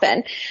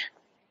often.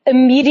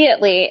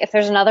 Immediately, if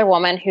there's another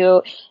woman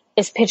who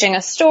is pitching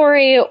a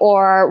story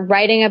or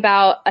writing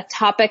about a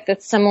topic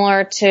that's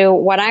similar to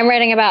what I'm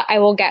writing about, I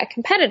will get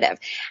competitive.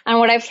 And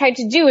what I've tried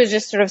to do is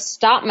just sort of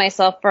stop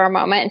myself for a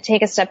moment and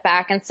take a step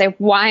back and say,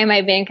 why am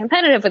I being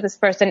competitive with this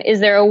person?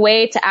 Is there a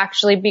way to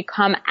actually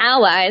become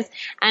allies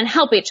and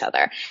help each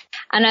other?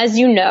 And as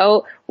you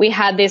know, we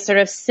had these sort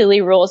of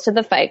silly rules to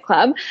the Fight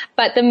Club,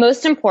 but the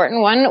most important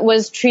one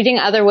was treating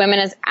other women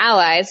as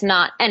allies,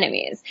 not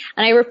enemies.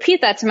 And I repeat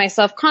that to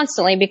myself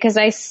constantly because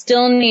I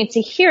still need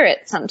to hear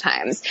it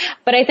sometimes.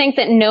 But I think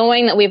that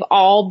knowing that we've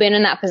all been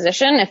in that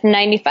position, if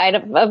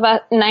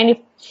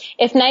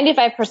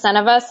 95%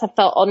 of us have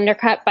felt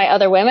undercut by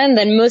other women,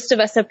 then most of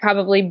us have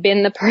probably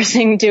been the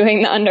person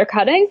doing the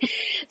undercutting.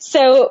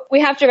 So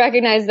we have to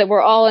recognize that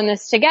we're all in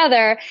this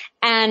together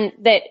and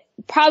that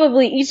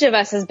probably each of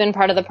us has been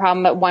part of the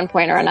problem at one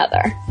point or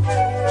another.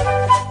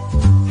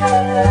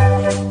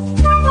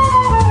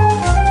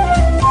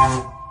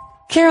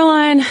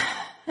 Caroline,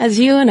 as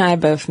you and I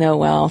both know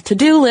well,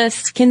 to-do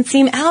lists can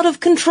seem out of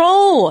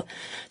control.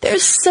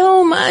 There's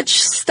so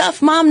much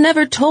stuff Mom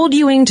never told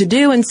you to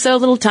do and so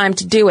little time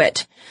to do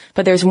it.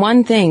 But there's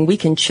one thing we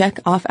can check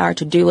off our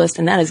to-do list,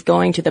 and that is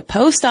going to the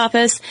post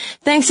office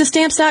thanks to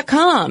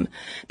Stamps.com.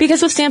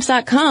 Because with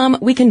Stamps.com,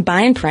 we can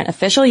buy and print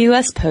official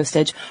U.S.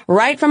 postage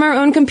right from our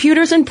own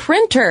computers and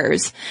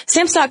printers.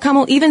 Stamps.com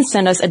will even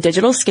send us a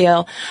digital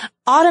scale,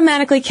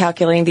 automatically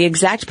calculating the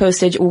exact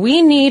postage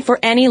we need for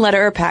any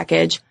letter or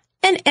package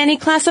and any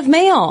class of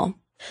mail.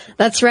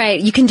 That's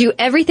right. You can do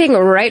everything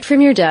right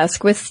from your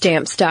desk with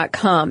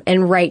Stamps.com.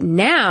 And right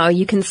now,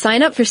 you can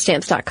sign up for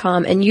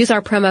Stamps.com and use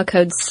our promo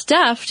code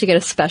STUFF to get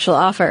a special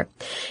offer.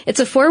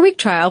 It's a 4-week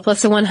trial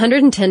plus a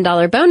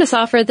 $110 bonus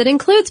offer that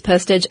includes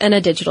postage and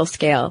a digital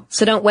scale.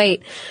 So don't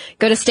wait.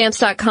 Go to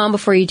Stamps.com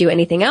before you do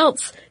anything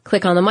else.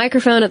 Click on the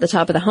microphone at the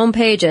top of the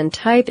homepage and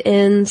type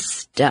in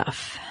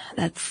STUFF.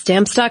 That's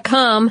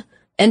Stamps.com.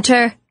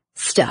 Enter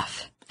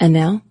STUFF. And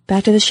now,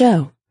 back to the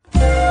show.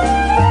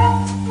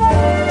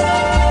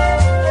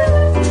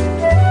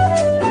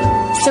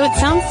 So it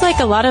sounds like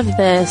a lot of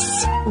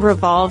this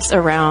revolves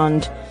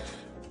around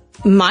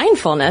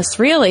mindfulness,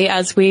 really,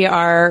 as we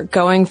are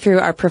going through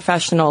our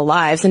professional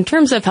lives in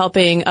terms of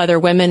helping other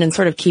women and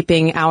sort of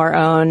keeping our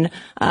own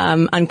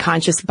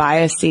unconscious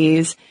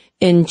biases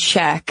in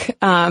check.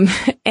 And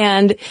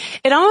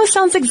it almost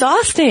sounds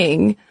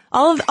exhausting.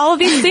 All of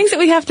these things that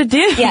we have to do.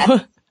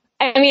 Yes.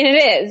 I mean, it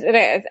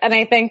is. And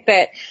I think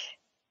that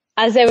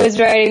as I was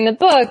writing the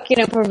book,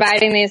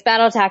 providing these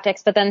battle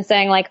tactics, but then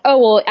saying like, oh,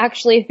 well,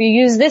 actually, if you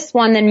use this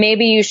one, then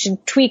maybe you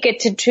should tweak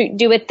it to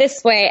do it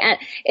this way. And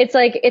it's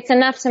like, it's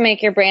enough to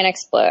make your brain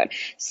explode.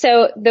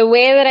 So the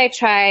way that I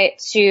try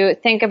to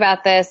think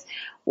about this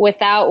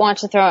without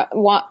wanting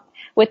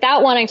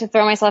to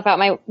throw myself out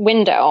my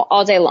window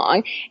all day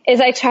long is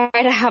I try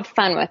to have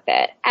fun with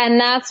it. And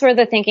that's where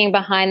the thinking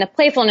behind the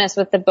playfulness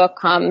with the book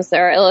comes.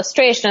 There are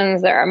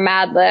illustrations, there are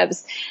Mad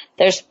Libs,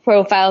 there's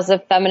profiles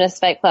of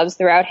feminist fight clubs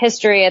throughout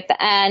history at the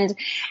end.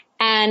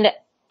 And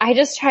I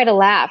just try to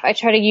laugh. I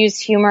try to use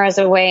humor as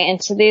a way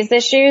into these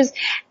issues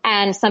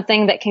and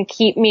something that can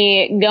keep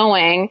me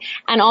going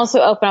and also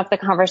open up the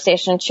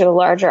conversation to a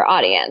larger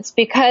audience,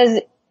 because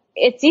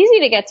it's easy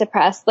to get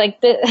depressed. Like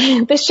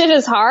this shit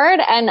is hard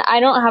and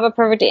I don't have a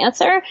perfect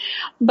answer,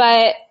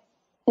 but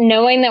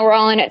knowing that we're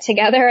all in it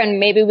together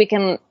and maybe we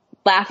can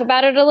laugh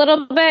about it a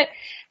little bit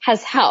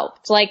has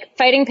helped. Like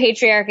fighting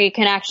patriarchy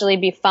can actually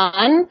be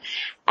fun.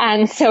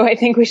 And so I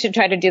think we should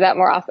try to do that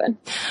more often.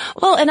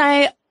 Well, and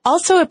I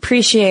also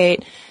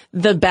appreciate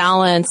the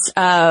balance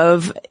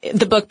of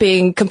the book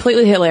being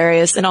completely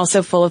hilarious and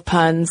also full of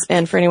puns.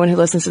 And for anyone who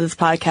listens to this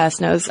podcast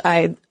knows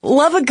I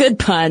love a good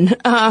pun.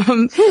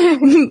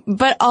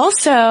 But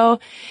also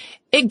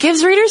it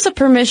gives readers a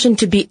permission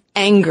to be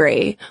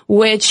angry,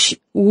 which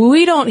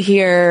we don't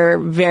hear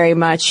very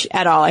much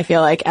at all, I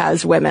feel like,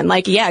 as women.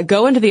 Like, yeah,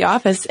 go into the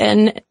office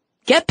and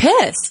get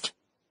pissed.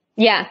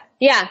 Yeah,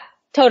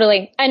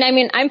 totally. And I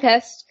mean, I'm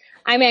pissed.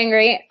 I'm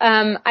angry.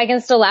 I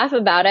can still laugh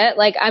about it.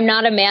 Like, I'm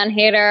not a man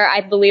hater.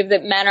 I believe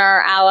that men are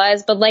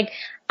allies, but like,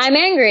 I'm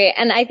angry.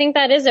 And I think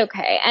that is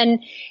okay. And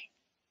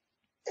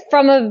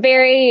from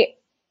the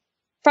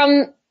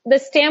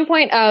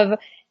standpoint of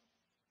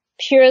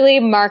purely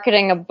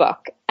marketing a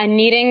book and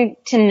needing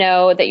to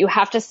know that you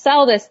have to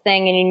sell this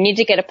thing and you need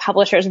to get a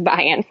publisher's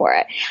buy-in for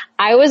it,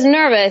 I was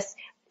nervous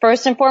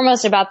first and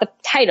foremost about the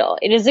title.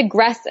 It is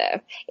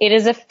aggressive. It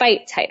is a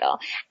fight title.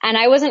 And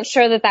I wasn't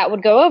sure that that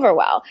would go over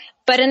well.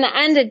 But in the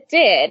end, it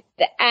did.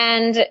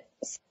 And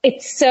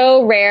it's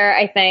so rare,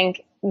 I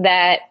think,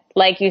 that,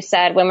 like you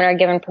said, women are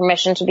given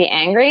permission to be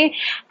angry.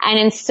 And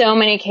in so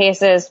many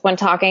cases, when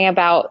talking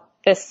about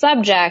this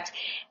subject,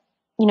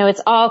 you know,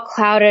 it's all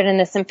clouded in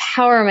this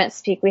empowerment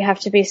speak. We have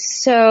to be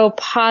so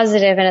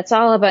positive, and it's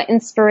all about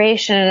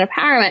inspiration and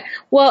empowerment.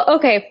 Well,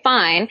 okay,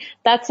 fine.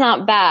 That's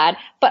not bad.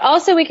 But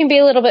also we can be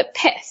a little bit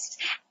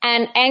pissed.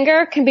 And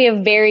anger can be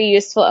a very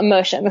useful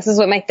emotion. This is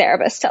what my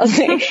therapist tells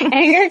me.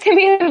 Anger can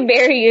be a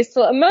very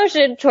useful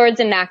emotion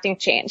towards enacting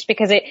change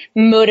because it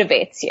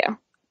motivates you.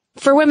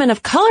 For women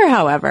of color,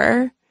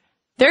 however,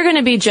 they're going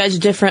to be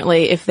judged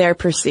differently if they're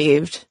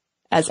perceived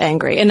as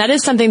angry. And that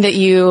is something that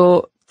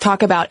you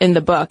talk about in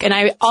the book. And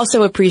I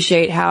also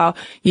appreciate how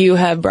you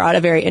have brought a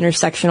very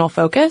intersectional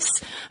focus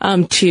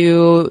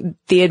to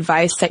the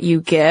advice that you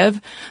give.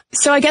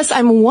 So I guess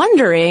I'm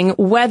wondering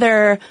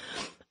whether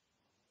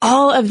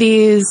all of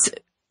these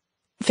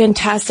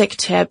fantastic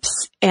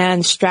tips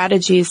and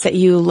strategies that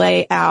you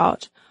lay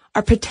out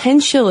are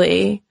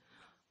potentially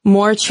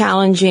more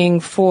challenging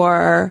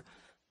for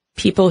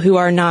people who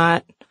are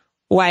not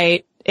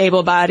white,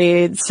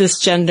 able-bodied,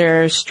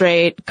 cisgender,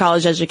 straight,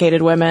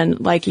 college-educated women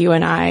like you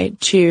and I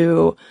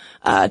to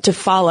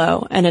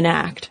follow and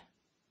enact.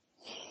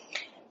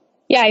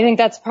 Yeah, I think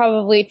that's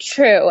probably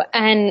true.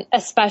 And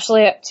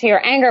especially to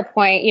your anger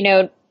point, you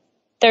know,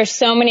 there's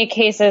so many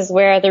cases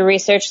where the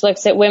research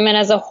looks at women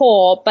as a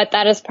whole, but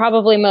that is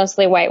probably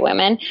mostly white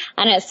women.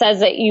 And it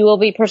says that you will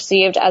be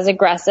perceived as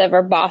aggressive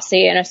or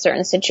bossy in a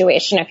certain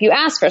situation if you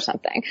ask for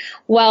something.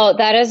 Well,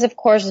 that is, of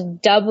course,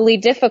 doubly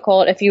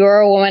difficult if you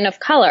are a woman of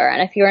color.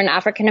 And if you're an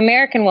African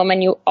American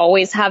woman, you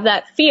always have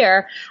that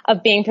fear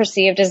of being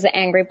perceived as the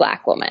angry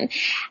Black woman.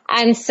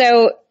 And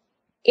so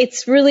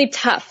it's really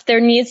tough. There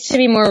needs to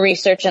be more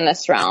research in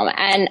this realm.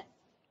 And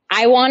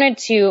I wanted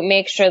to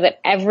make sure that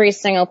every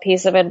single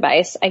piece of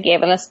advice I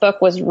gave in this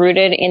book was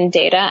rooted in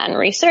data and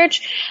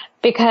research,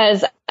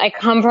 because I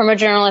come from a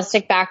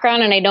journalistic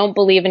background and I don't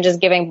believe in just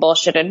giving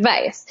bullshit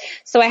advice.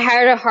 So I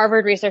hired a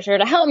Harvard researcher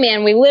to help me,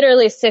 and we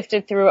literally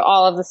sifted through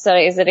all of the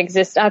studies that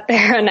exist out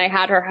there, and I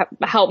had her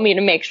help me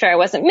to make sure I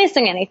wasn't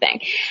missing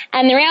anything.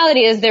 And the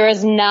reality is there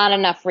is not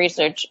enough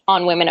research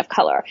on women of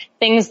color.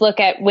 Things look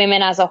at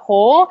women as a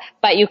whole,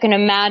 but you can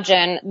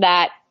imagine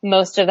that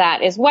most of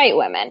that is white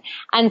women.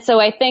 And so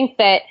I think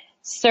that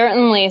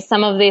certainly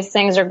some of these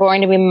things are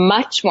going to be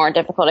much more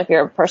difficult if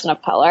you're a person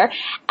of color,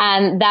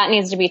 and that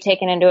needs to be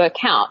taken into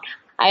account.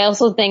 I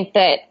also think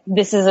that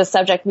this is a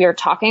subject we are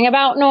talking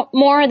about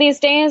more these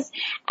days,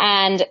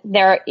 and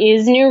there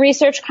is new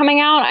research coming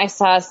out. I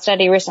saw a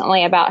study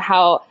recently about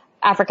how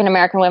African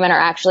American women are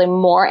actually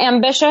more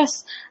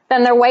ambitious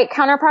than their white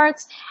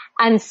counterparts.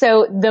 And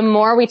so the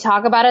more we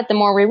talk about it, the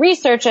more we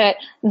research it,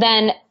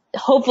 then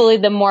hopefully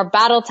the more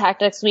battle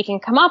tactics we can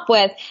come up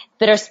with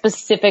that are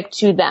specific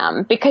to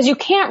them, because you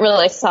can't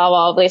really solve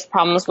all of these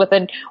problems with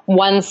a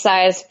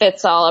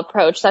one-size-fits-all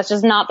approach. That's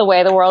just not the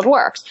way the world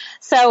works.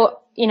 So,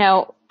 you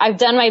know, I've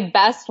done my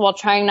best while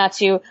trying not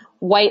to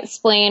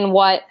white-splain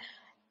what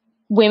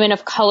women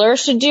of color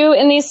should do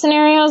in these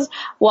scenarios,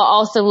 while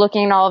also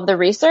looking at all of the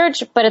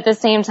research. But at the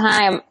same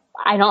time,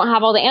 I don't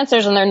have all the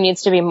answers, and there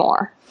needs to be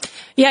more.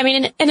 Yeah, I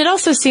mean, and it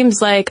also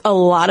seems like a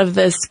lot of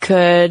this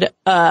could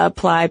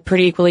apply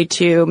pretty equally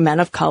to men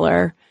of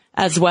color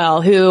as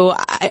well, who,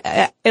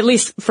 at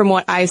least from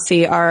what I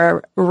see,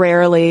 are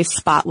rarely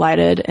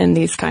spotlighted in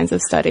these kinds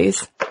of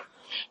studies.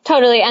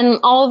 Totally. And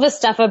all of the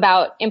stuff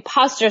about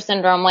imposter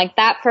syndrome, like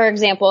that, for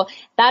example,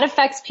 that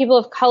affects people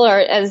of color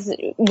as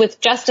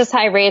with just as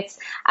high rates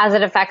as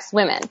it affects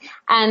women.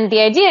 And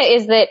the idea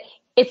is that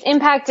it's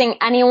impacting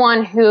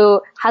anyone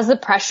who has the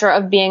pressure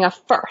of being a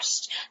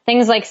first.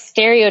 Things like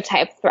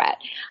stereotype threat.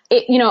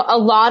 A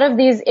lot of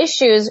these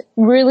issues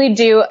really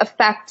do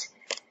affect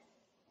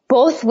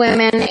both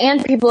women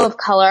and people of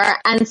color.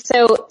 And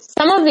so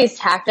some of these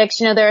tactics,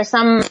 there are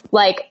some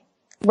like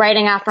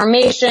writing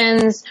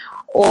affirmations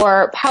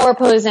or power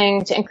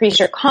posing to increase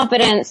your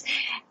confidence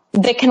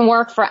that can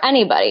work for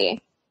anybody.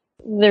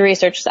 The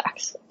research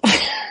sucks.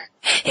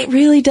 It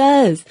really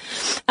does.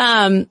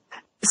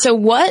 So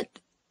what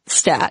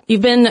stat?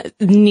 You've been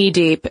knee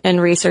deep in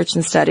research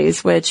and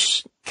studies,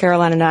 which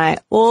Caroline and I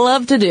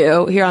love to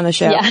do here on the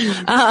show.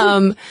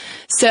 Yeah.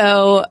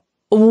 So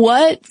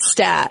what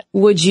stat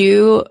would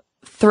you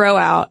throw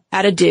out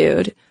at a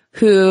dude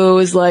who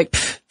is like,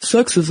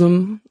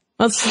 sexism?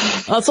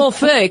 That's all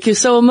fake. You're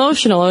so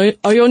emotional.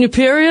 Are you on your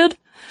period?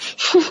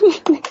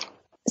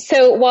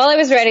 So while I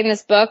was writing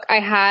this book, I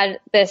had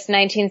this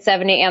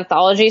 1970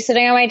 anthology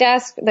sitting on my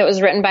desk that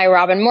was written by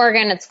Robin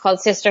Morgan. It's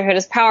called Sisterhood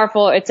is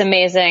Powerful. It's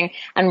amazing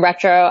and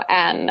retro,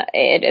 and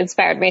it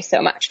inspired me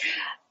so much.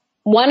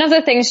 One of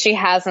the things she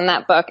has in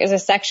that book is a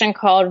section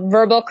called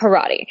Verbal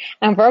Karate.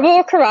 And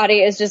verbal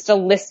karate is just a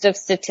list of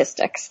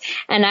statistics.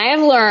 And I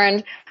have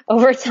learned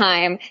over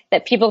time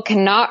that people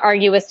cannot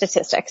argue with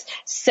statistics.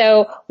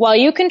 So while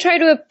you can try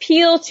to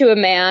appeal to a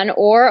man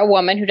or a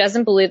woman who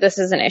doesn't believe this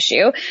is an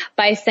issue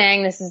by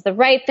saying this is the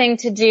right thing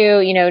to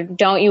do, you know,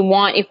 don't you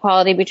want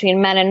equality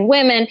between men and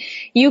women,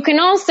 you can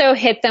also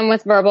hit them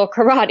with verbal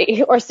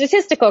karate or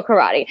statistical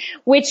karate,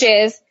 which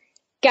is,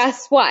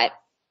 guess what?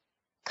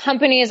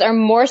 Companies are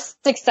more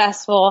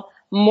successful,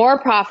 more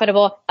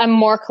profitable, and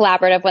more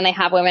collaborative when they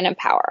have women in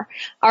power.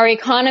 Our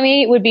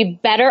economy would be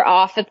better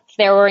off if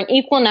there were an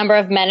equal number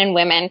of men and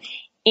women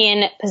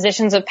in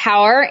positions of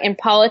power, in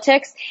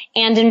politics,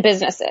 and in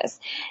businesses.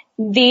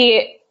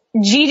 The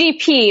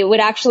GDP would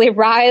actually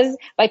rise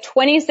by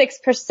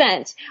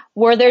 26%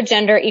 were there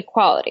gender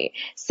equality.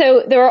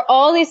 So there are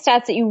all these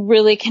stats that you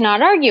really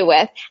cannot argue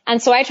with.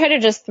 And so I try to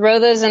just throw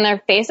those in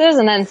their faces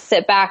and then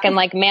sit back and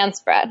like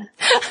manspread.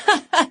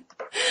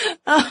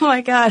 Oh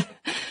my God.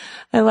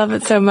 I love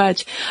it so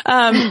much.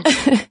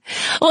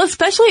 Well,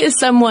 especially as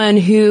someone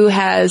who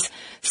has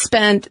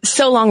spent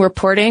so long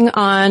reporting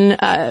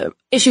on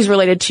issues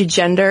related to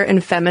gender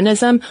and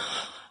feminism,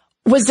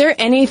 was there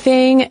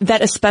anything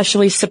that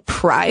especially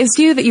surprised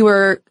you that you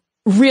were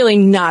really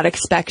not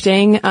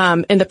expecting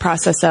in the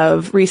process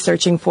of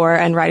researching for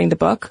and writing the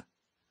book?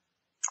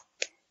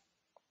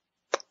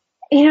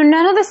 You know,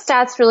 none of the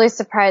stats really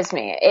surprised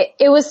me.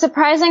 It was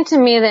surprising to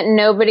me that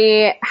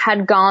nobody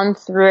had gone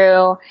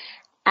through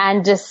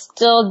and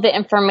distilled the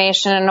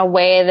information in a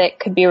way that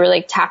could be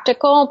really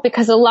tactical,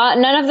 because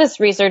none of this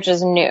research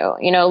is new.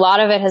 You know, a lot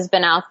of it has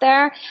been out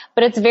there,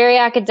 but it's very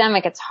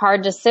academic. It's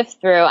hard to sift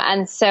through.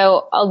 And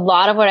so a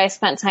lot of what I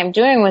spent time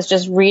doing was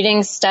just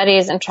reading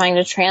studies and trying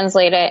to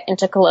translate it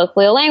into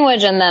colloquial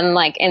language and then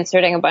like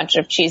inserting a bunch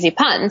of cheesy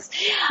puns.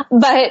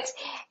 But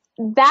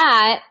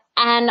that,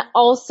 and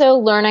also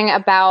learning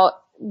about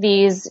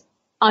these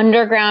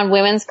underground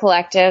women's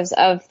collectives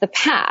of the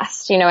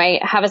past. You know, I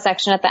have a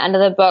section at the end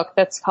of the book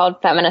that's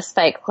called Feminist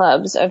Fight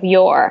Clubs of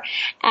Yore.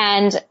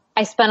 And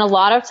I spent a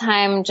lot of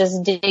time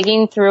just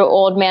digging through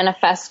old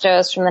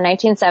manifestos from the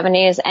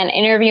 1970s and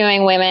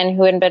interviewing women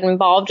who had been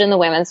involved in the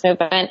women's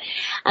movement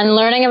and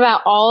learning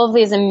about all of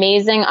these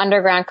amazing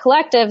underground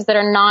collectives that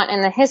are not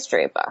in the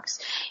history books.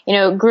 You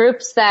know,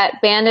 groups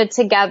that banded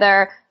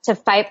together to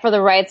fight for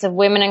the rights of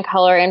women in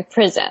color in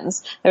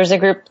prisons. There's a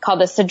group called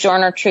the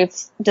Sojourner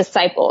Truth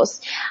Disciples.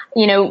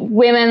 You know,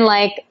 women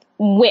like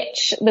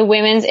WITCH, the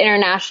Women's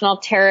International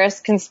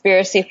Terrorist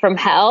Conspiracy from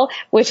Hell,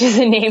 which is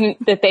a name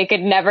that they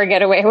could never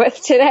get away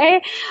with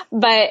today.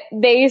 But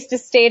they used to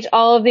stage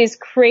all of these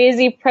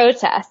crazy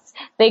protests.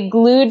 They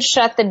glued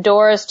shut the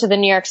doors to the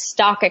New York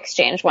Stock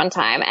Exchange one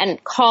time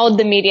and called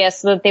the media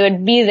so that they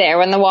would be there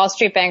when the Wall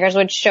Street bankers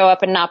would show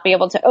up and not be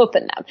able to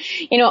open them.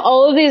 You know,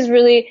 all of these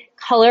really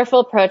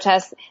colorful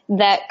protests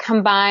that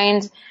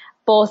combined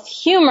both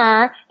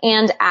humor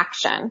and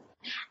action.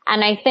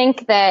 And I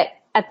think that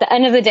at the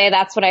end of the day,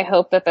 that's what I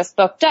hope that this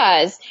book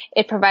does.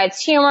 It provides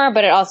humor,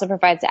 but it also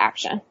provides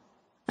action.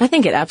 I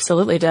think it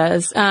absolutely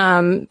does.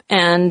 And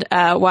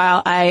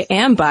while I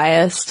am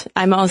biased,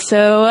 I'm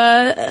also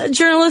a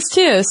journalist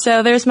too.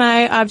 So there's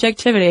my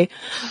objectivity.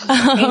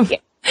 Thank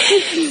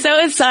you.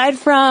 So aside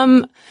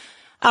from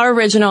our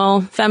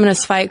original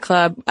Feminist Fight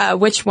Club,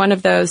 which one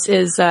of those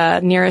is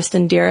nearest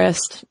and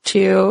dearest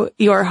to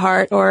your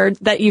heart, or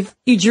that you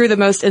drew the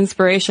most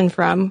inspiration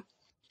from?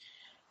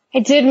 I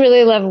did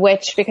really love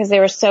WITCH because they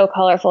were so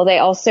colorful. They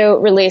also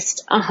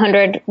released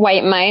 100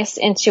 white mice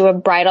into a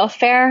bridal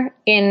fair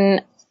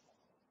in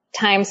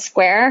Times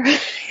Square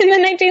in the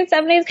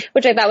 1970s,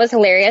 which I thought was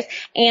hilarious.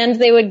 And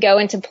they would go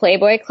into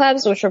Playboy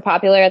clubs, which were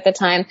popular at the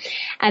time,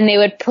 and they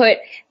would put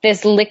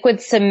this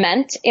liquid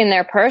cement in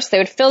their purse. They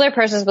would fill their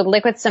purses with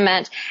liquid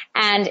cement,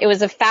 and it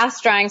was a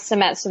fast-drying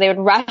cement, so they would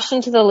rush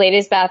into the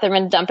ladies' bathroom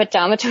and dump it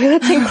down the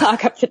toilets and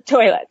clog up the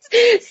toilets.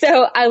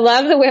 So I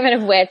love the women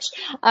of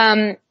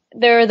WITCH.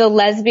 There are the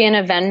Lesbian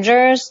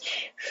Avengers,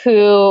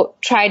 who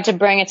tried to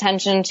bring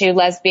attention to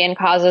lesbian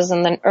causes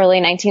in the early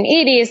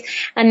 1980s,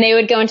 and they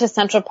would go into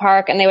Central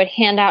Park and they would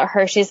hand out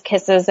Hershey's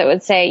Kisses that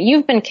would say,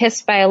 "You've been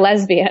kissed by a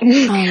lesbian."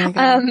 Oh my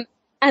God.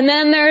 And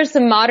then there's the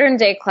modern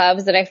day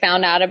clubs that I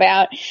found out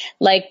about,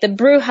 like the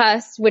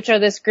Brujas, which are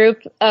this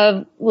group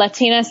of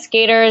Latina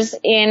skaters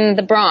in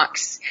the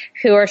Bronx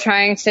who are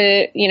trying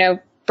to, you know,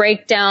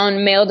 break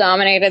down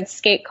male-dominated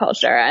skate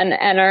culture and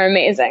are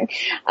amazing.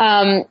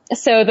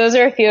 So those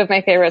are a few of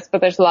my favorites,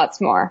 but there's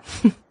lots more.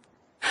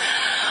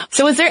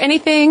 So is there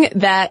anything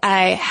that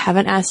I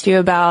haven't asked you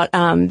about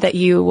that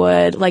you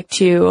would like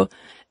to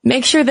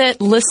make sure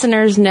that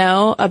listeners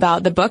know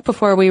about the book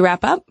before we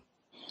wrap up?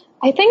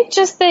 I think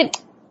just that,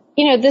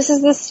 this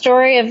is the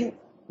story of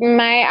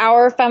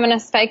our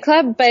feminist fight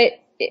club, but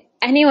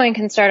anyone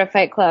can start a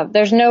fight club.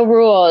 There's no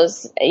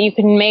rules. You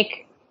can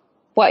make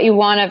what you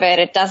want of it.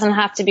 It doesn't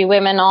have to be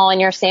women all in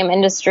your same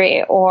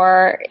industry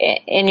or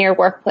in your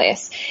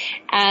workplace.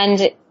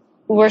 And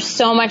we're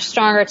so much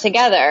stronger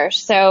together.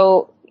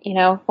 So,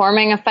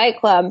 forming a fight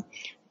club,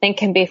 I think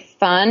can be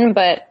fun,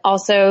 but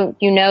also,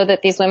 that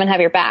these women have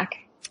your back.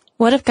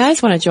 What if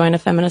guys want to join a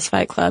feminist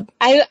fight club?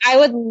 I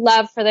would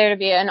love for there to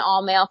be an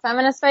all-male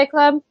feminist fight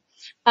club.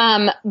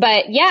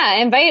 But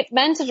yeah, invite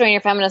men to join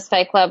your feminist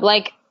fight club.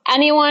 Like,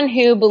 anyone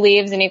who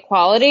believes in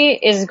equality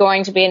is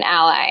going to be an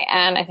ally,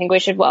 and I think we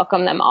should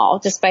welcome them all,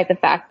 despite the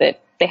fact that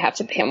they have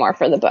to pay more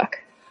for the book.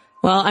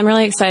 Well, I'm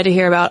really excited to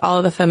hear about all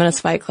of the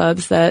feminist fight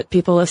clubs that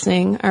people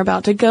listening are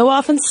about to go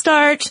off and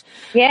start.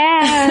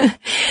 Yeah.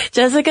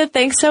 Jessica,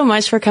 thanks so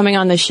much for coming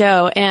on the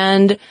show.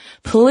 And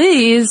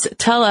please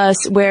tell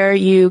us where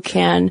you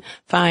can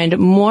find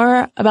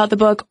more about the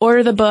book,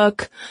 order the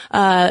book,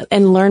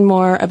 and learn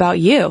more about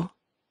you.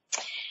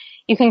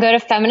 You can go to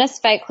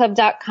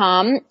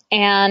feministfightclub.com,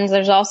 and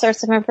there's all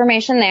sorts of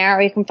information there,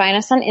 or you can find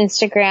us on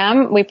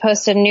Instagram. We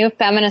post a new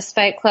Feminist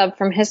Fight Club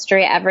from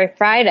history every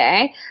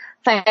Friday,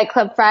 Fight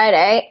Club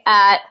Friday,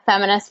 at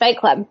Feminist Fight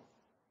Club.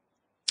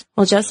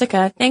 Well,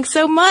 Jessica, thanks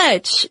so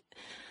much.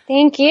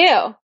 Thank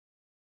you.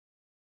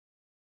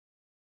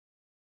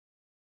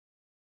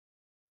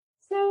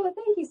 So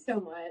thank you so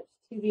much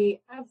to the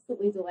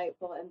absolutely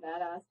delightful and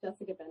badass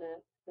Jessica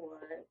Bennett for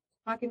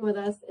talking with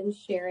us and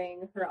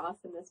sharing her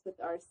awesomeness with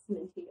our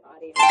Sminty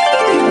audience.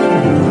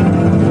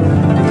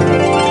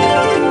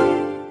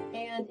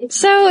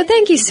 So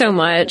thank you so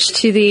much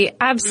to the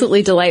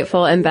absolutely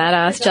delightful and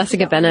badass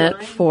Jessica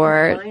Bennett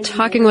for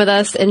talking with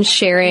us and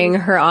sharing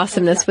her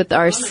awesomeness with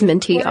our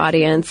Sminty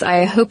audience.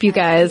 I hope you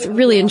guys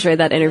really enjoyed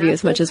that interview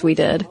as much as we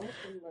did.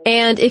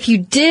 And if you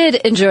did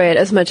enjoy it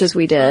as much as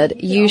we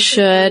did, you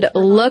should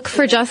look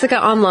for Jessica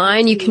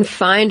online. You can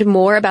find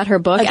more about her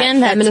book at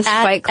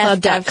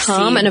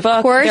feministfightclub.com. And of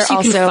course, you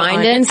can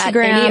find it at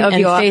any of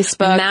your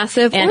Facebook,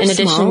 massive and or in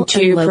addition small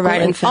to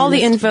providing all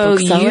the info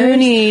you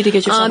need to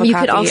get yourself a copy. You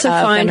could also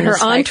find her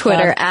on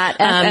Twitter at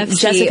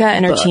FFC Jessica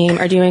and her team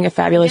are doing a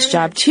fabulous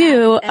job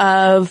too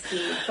of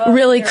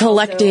really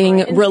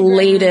collecting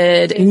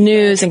related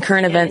news and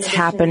current events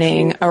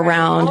happening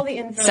around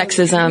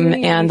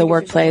sexism and the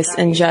workplace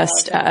and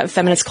just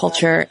feminist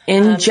culture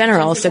in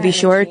general. So be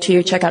sure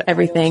to check out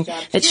everything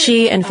that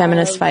she and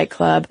Feminist Fight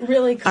Club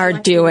are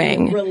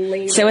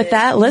doing. So with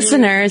that,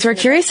 listeners, we're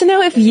curious to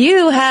know if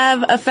you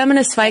have a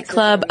Feminist Fight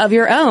Club of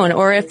your own,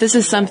 or if this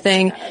is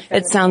something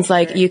it sounds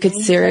like you could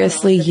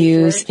seriously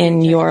use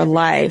in your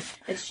life.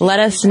 Let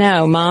us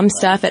know.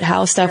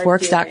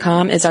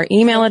 momstuff@howstuffworks.com is our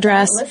email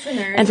address.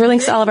 And for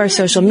links to all of our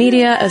social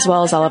media, as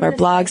well as all of our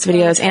blogs,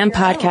 videos, and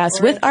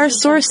podcasts with our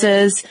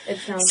sources,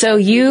 so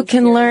you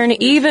can learn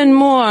even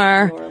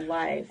more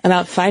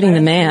about fighting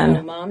the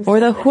man, or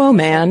the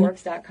whoa-man,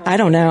 I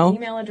don't know.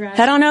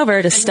 Head on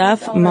over to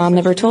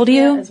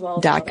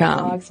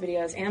StuffMomNeverToldYou.com.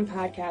 Videos and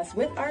podcasts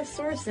with our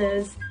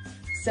sources,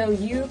 so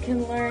you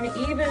can learn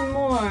even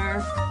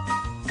more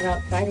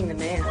about fighting the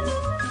man,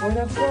 or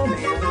the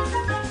whoa-man,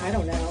 I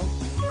don't know.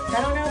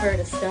 Head on over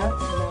to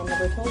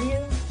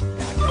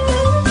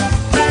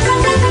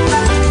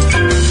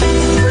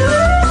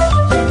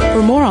StuffMomNeverToldYou.com.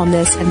 For more on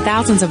this and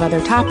thousands of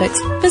other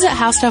topics, visit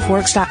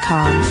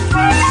HowStuffWorks.com.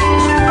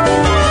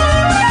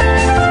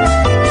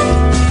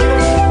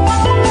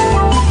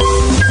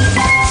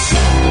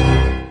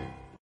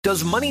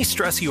 Does money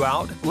stress you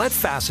out? Let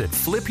Facet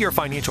flip your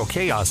financial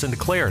chaos into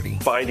clarity.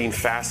 Finding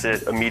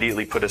Facet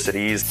immediately put us at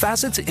ease.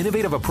 Facet's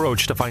innovative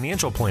approach to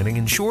financial planning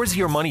ensures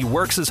your money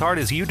works as hard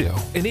as you do,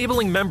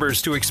 enabling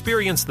members to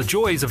experience the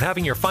joys of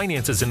having your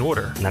finances in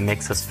order. And that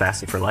makes us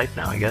Facet for life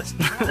now, I guess.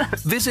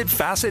 Visit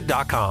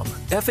Facet.com,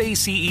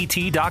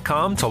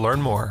 FACET.com to learn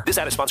more. This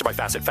ad is sponsored by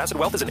Facet. Facet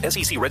Wealth is an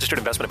SEC registered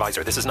investment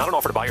advisor. This is not an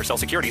offer to buy or sell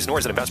securities, nor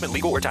is it investment,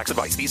 legal, or tax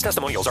advice. These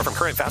testimonials are from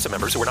current Facet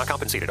members who are not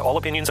compensated. All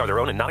opinions are their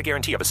own and not a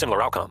guarantee of a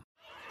similar outcome.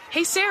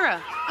 Hey Sarah,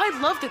 I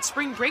loved that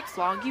spring break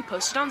vlog you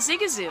posted on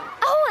Zigazoo.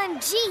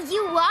 OMG,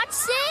 you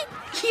watched it?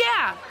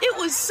 Yeah, it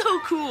was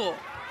so cool.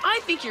 I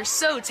think you're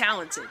so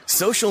talented.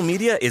 Social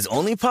media is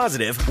only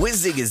positive with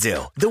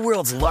Zigazoo, the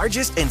world's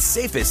largest and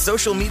safest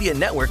social media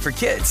network for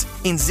kids.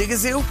 In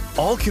Zigazoo,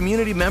 all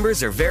community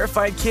members are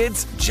verified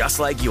kids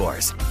just like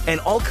yours, and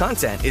all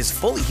content is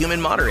fully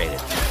human moderated.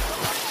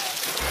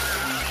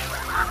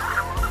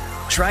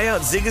 Try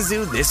out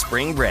Zigazoo this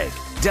spring break.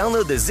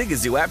 Download the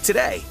Zigazoo app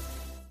today.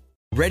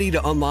 Ready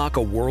to unlock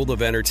a world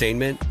of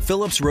entertainment?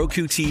 Philips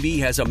Roku TV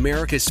has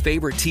America's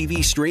favorite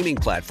TV streaming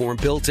platform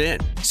built in,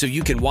 so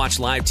you can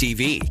watch live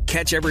TV,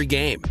 catch every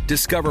game,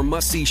 discover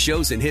must-see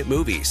shows and hit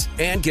movies,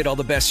 and get all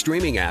the best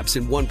streaming apps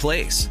in one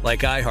place, like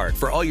iHeart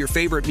for all your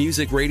favorite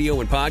music,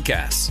 radio, and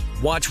podcasts.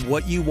 Watch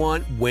what you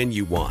want, when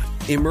you want.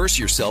 Immerse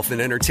yourself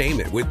in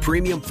entertainment with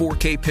premium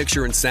 4K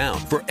picture and sound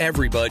for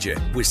every budget,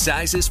 with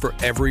sizes for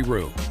every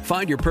room.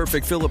 Find your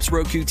perfect Philips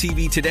Roku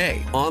TV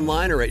today,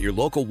 online or at your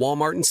local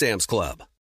Walmart and Sam's Club.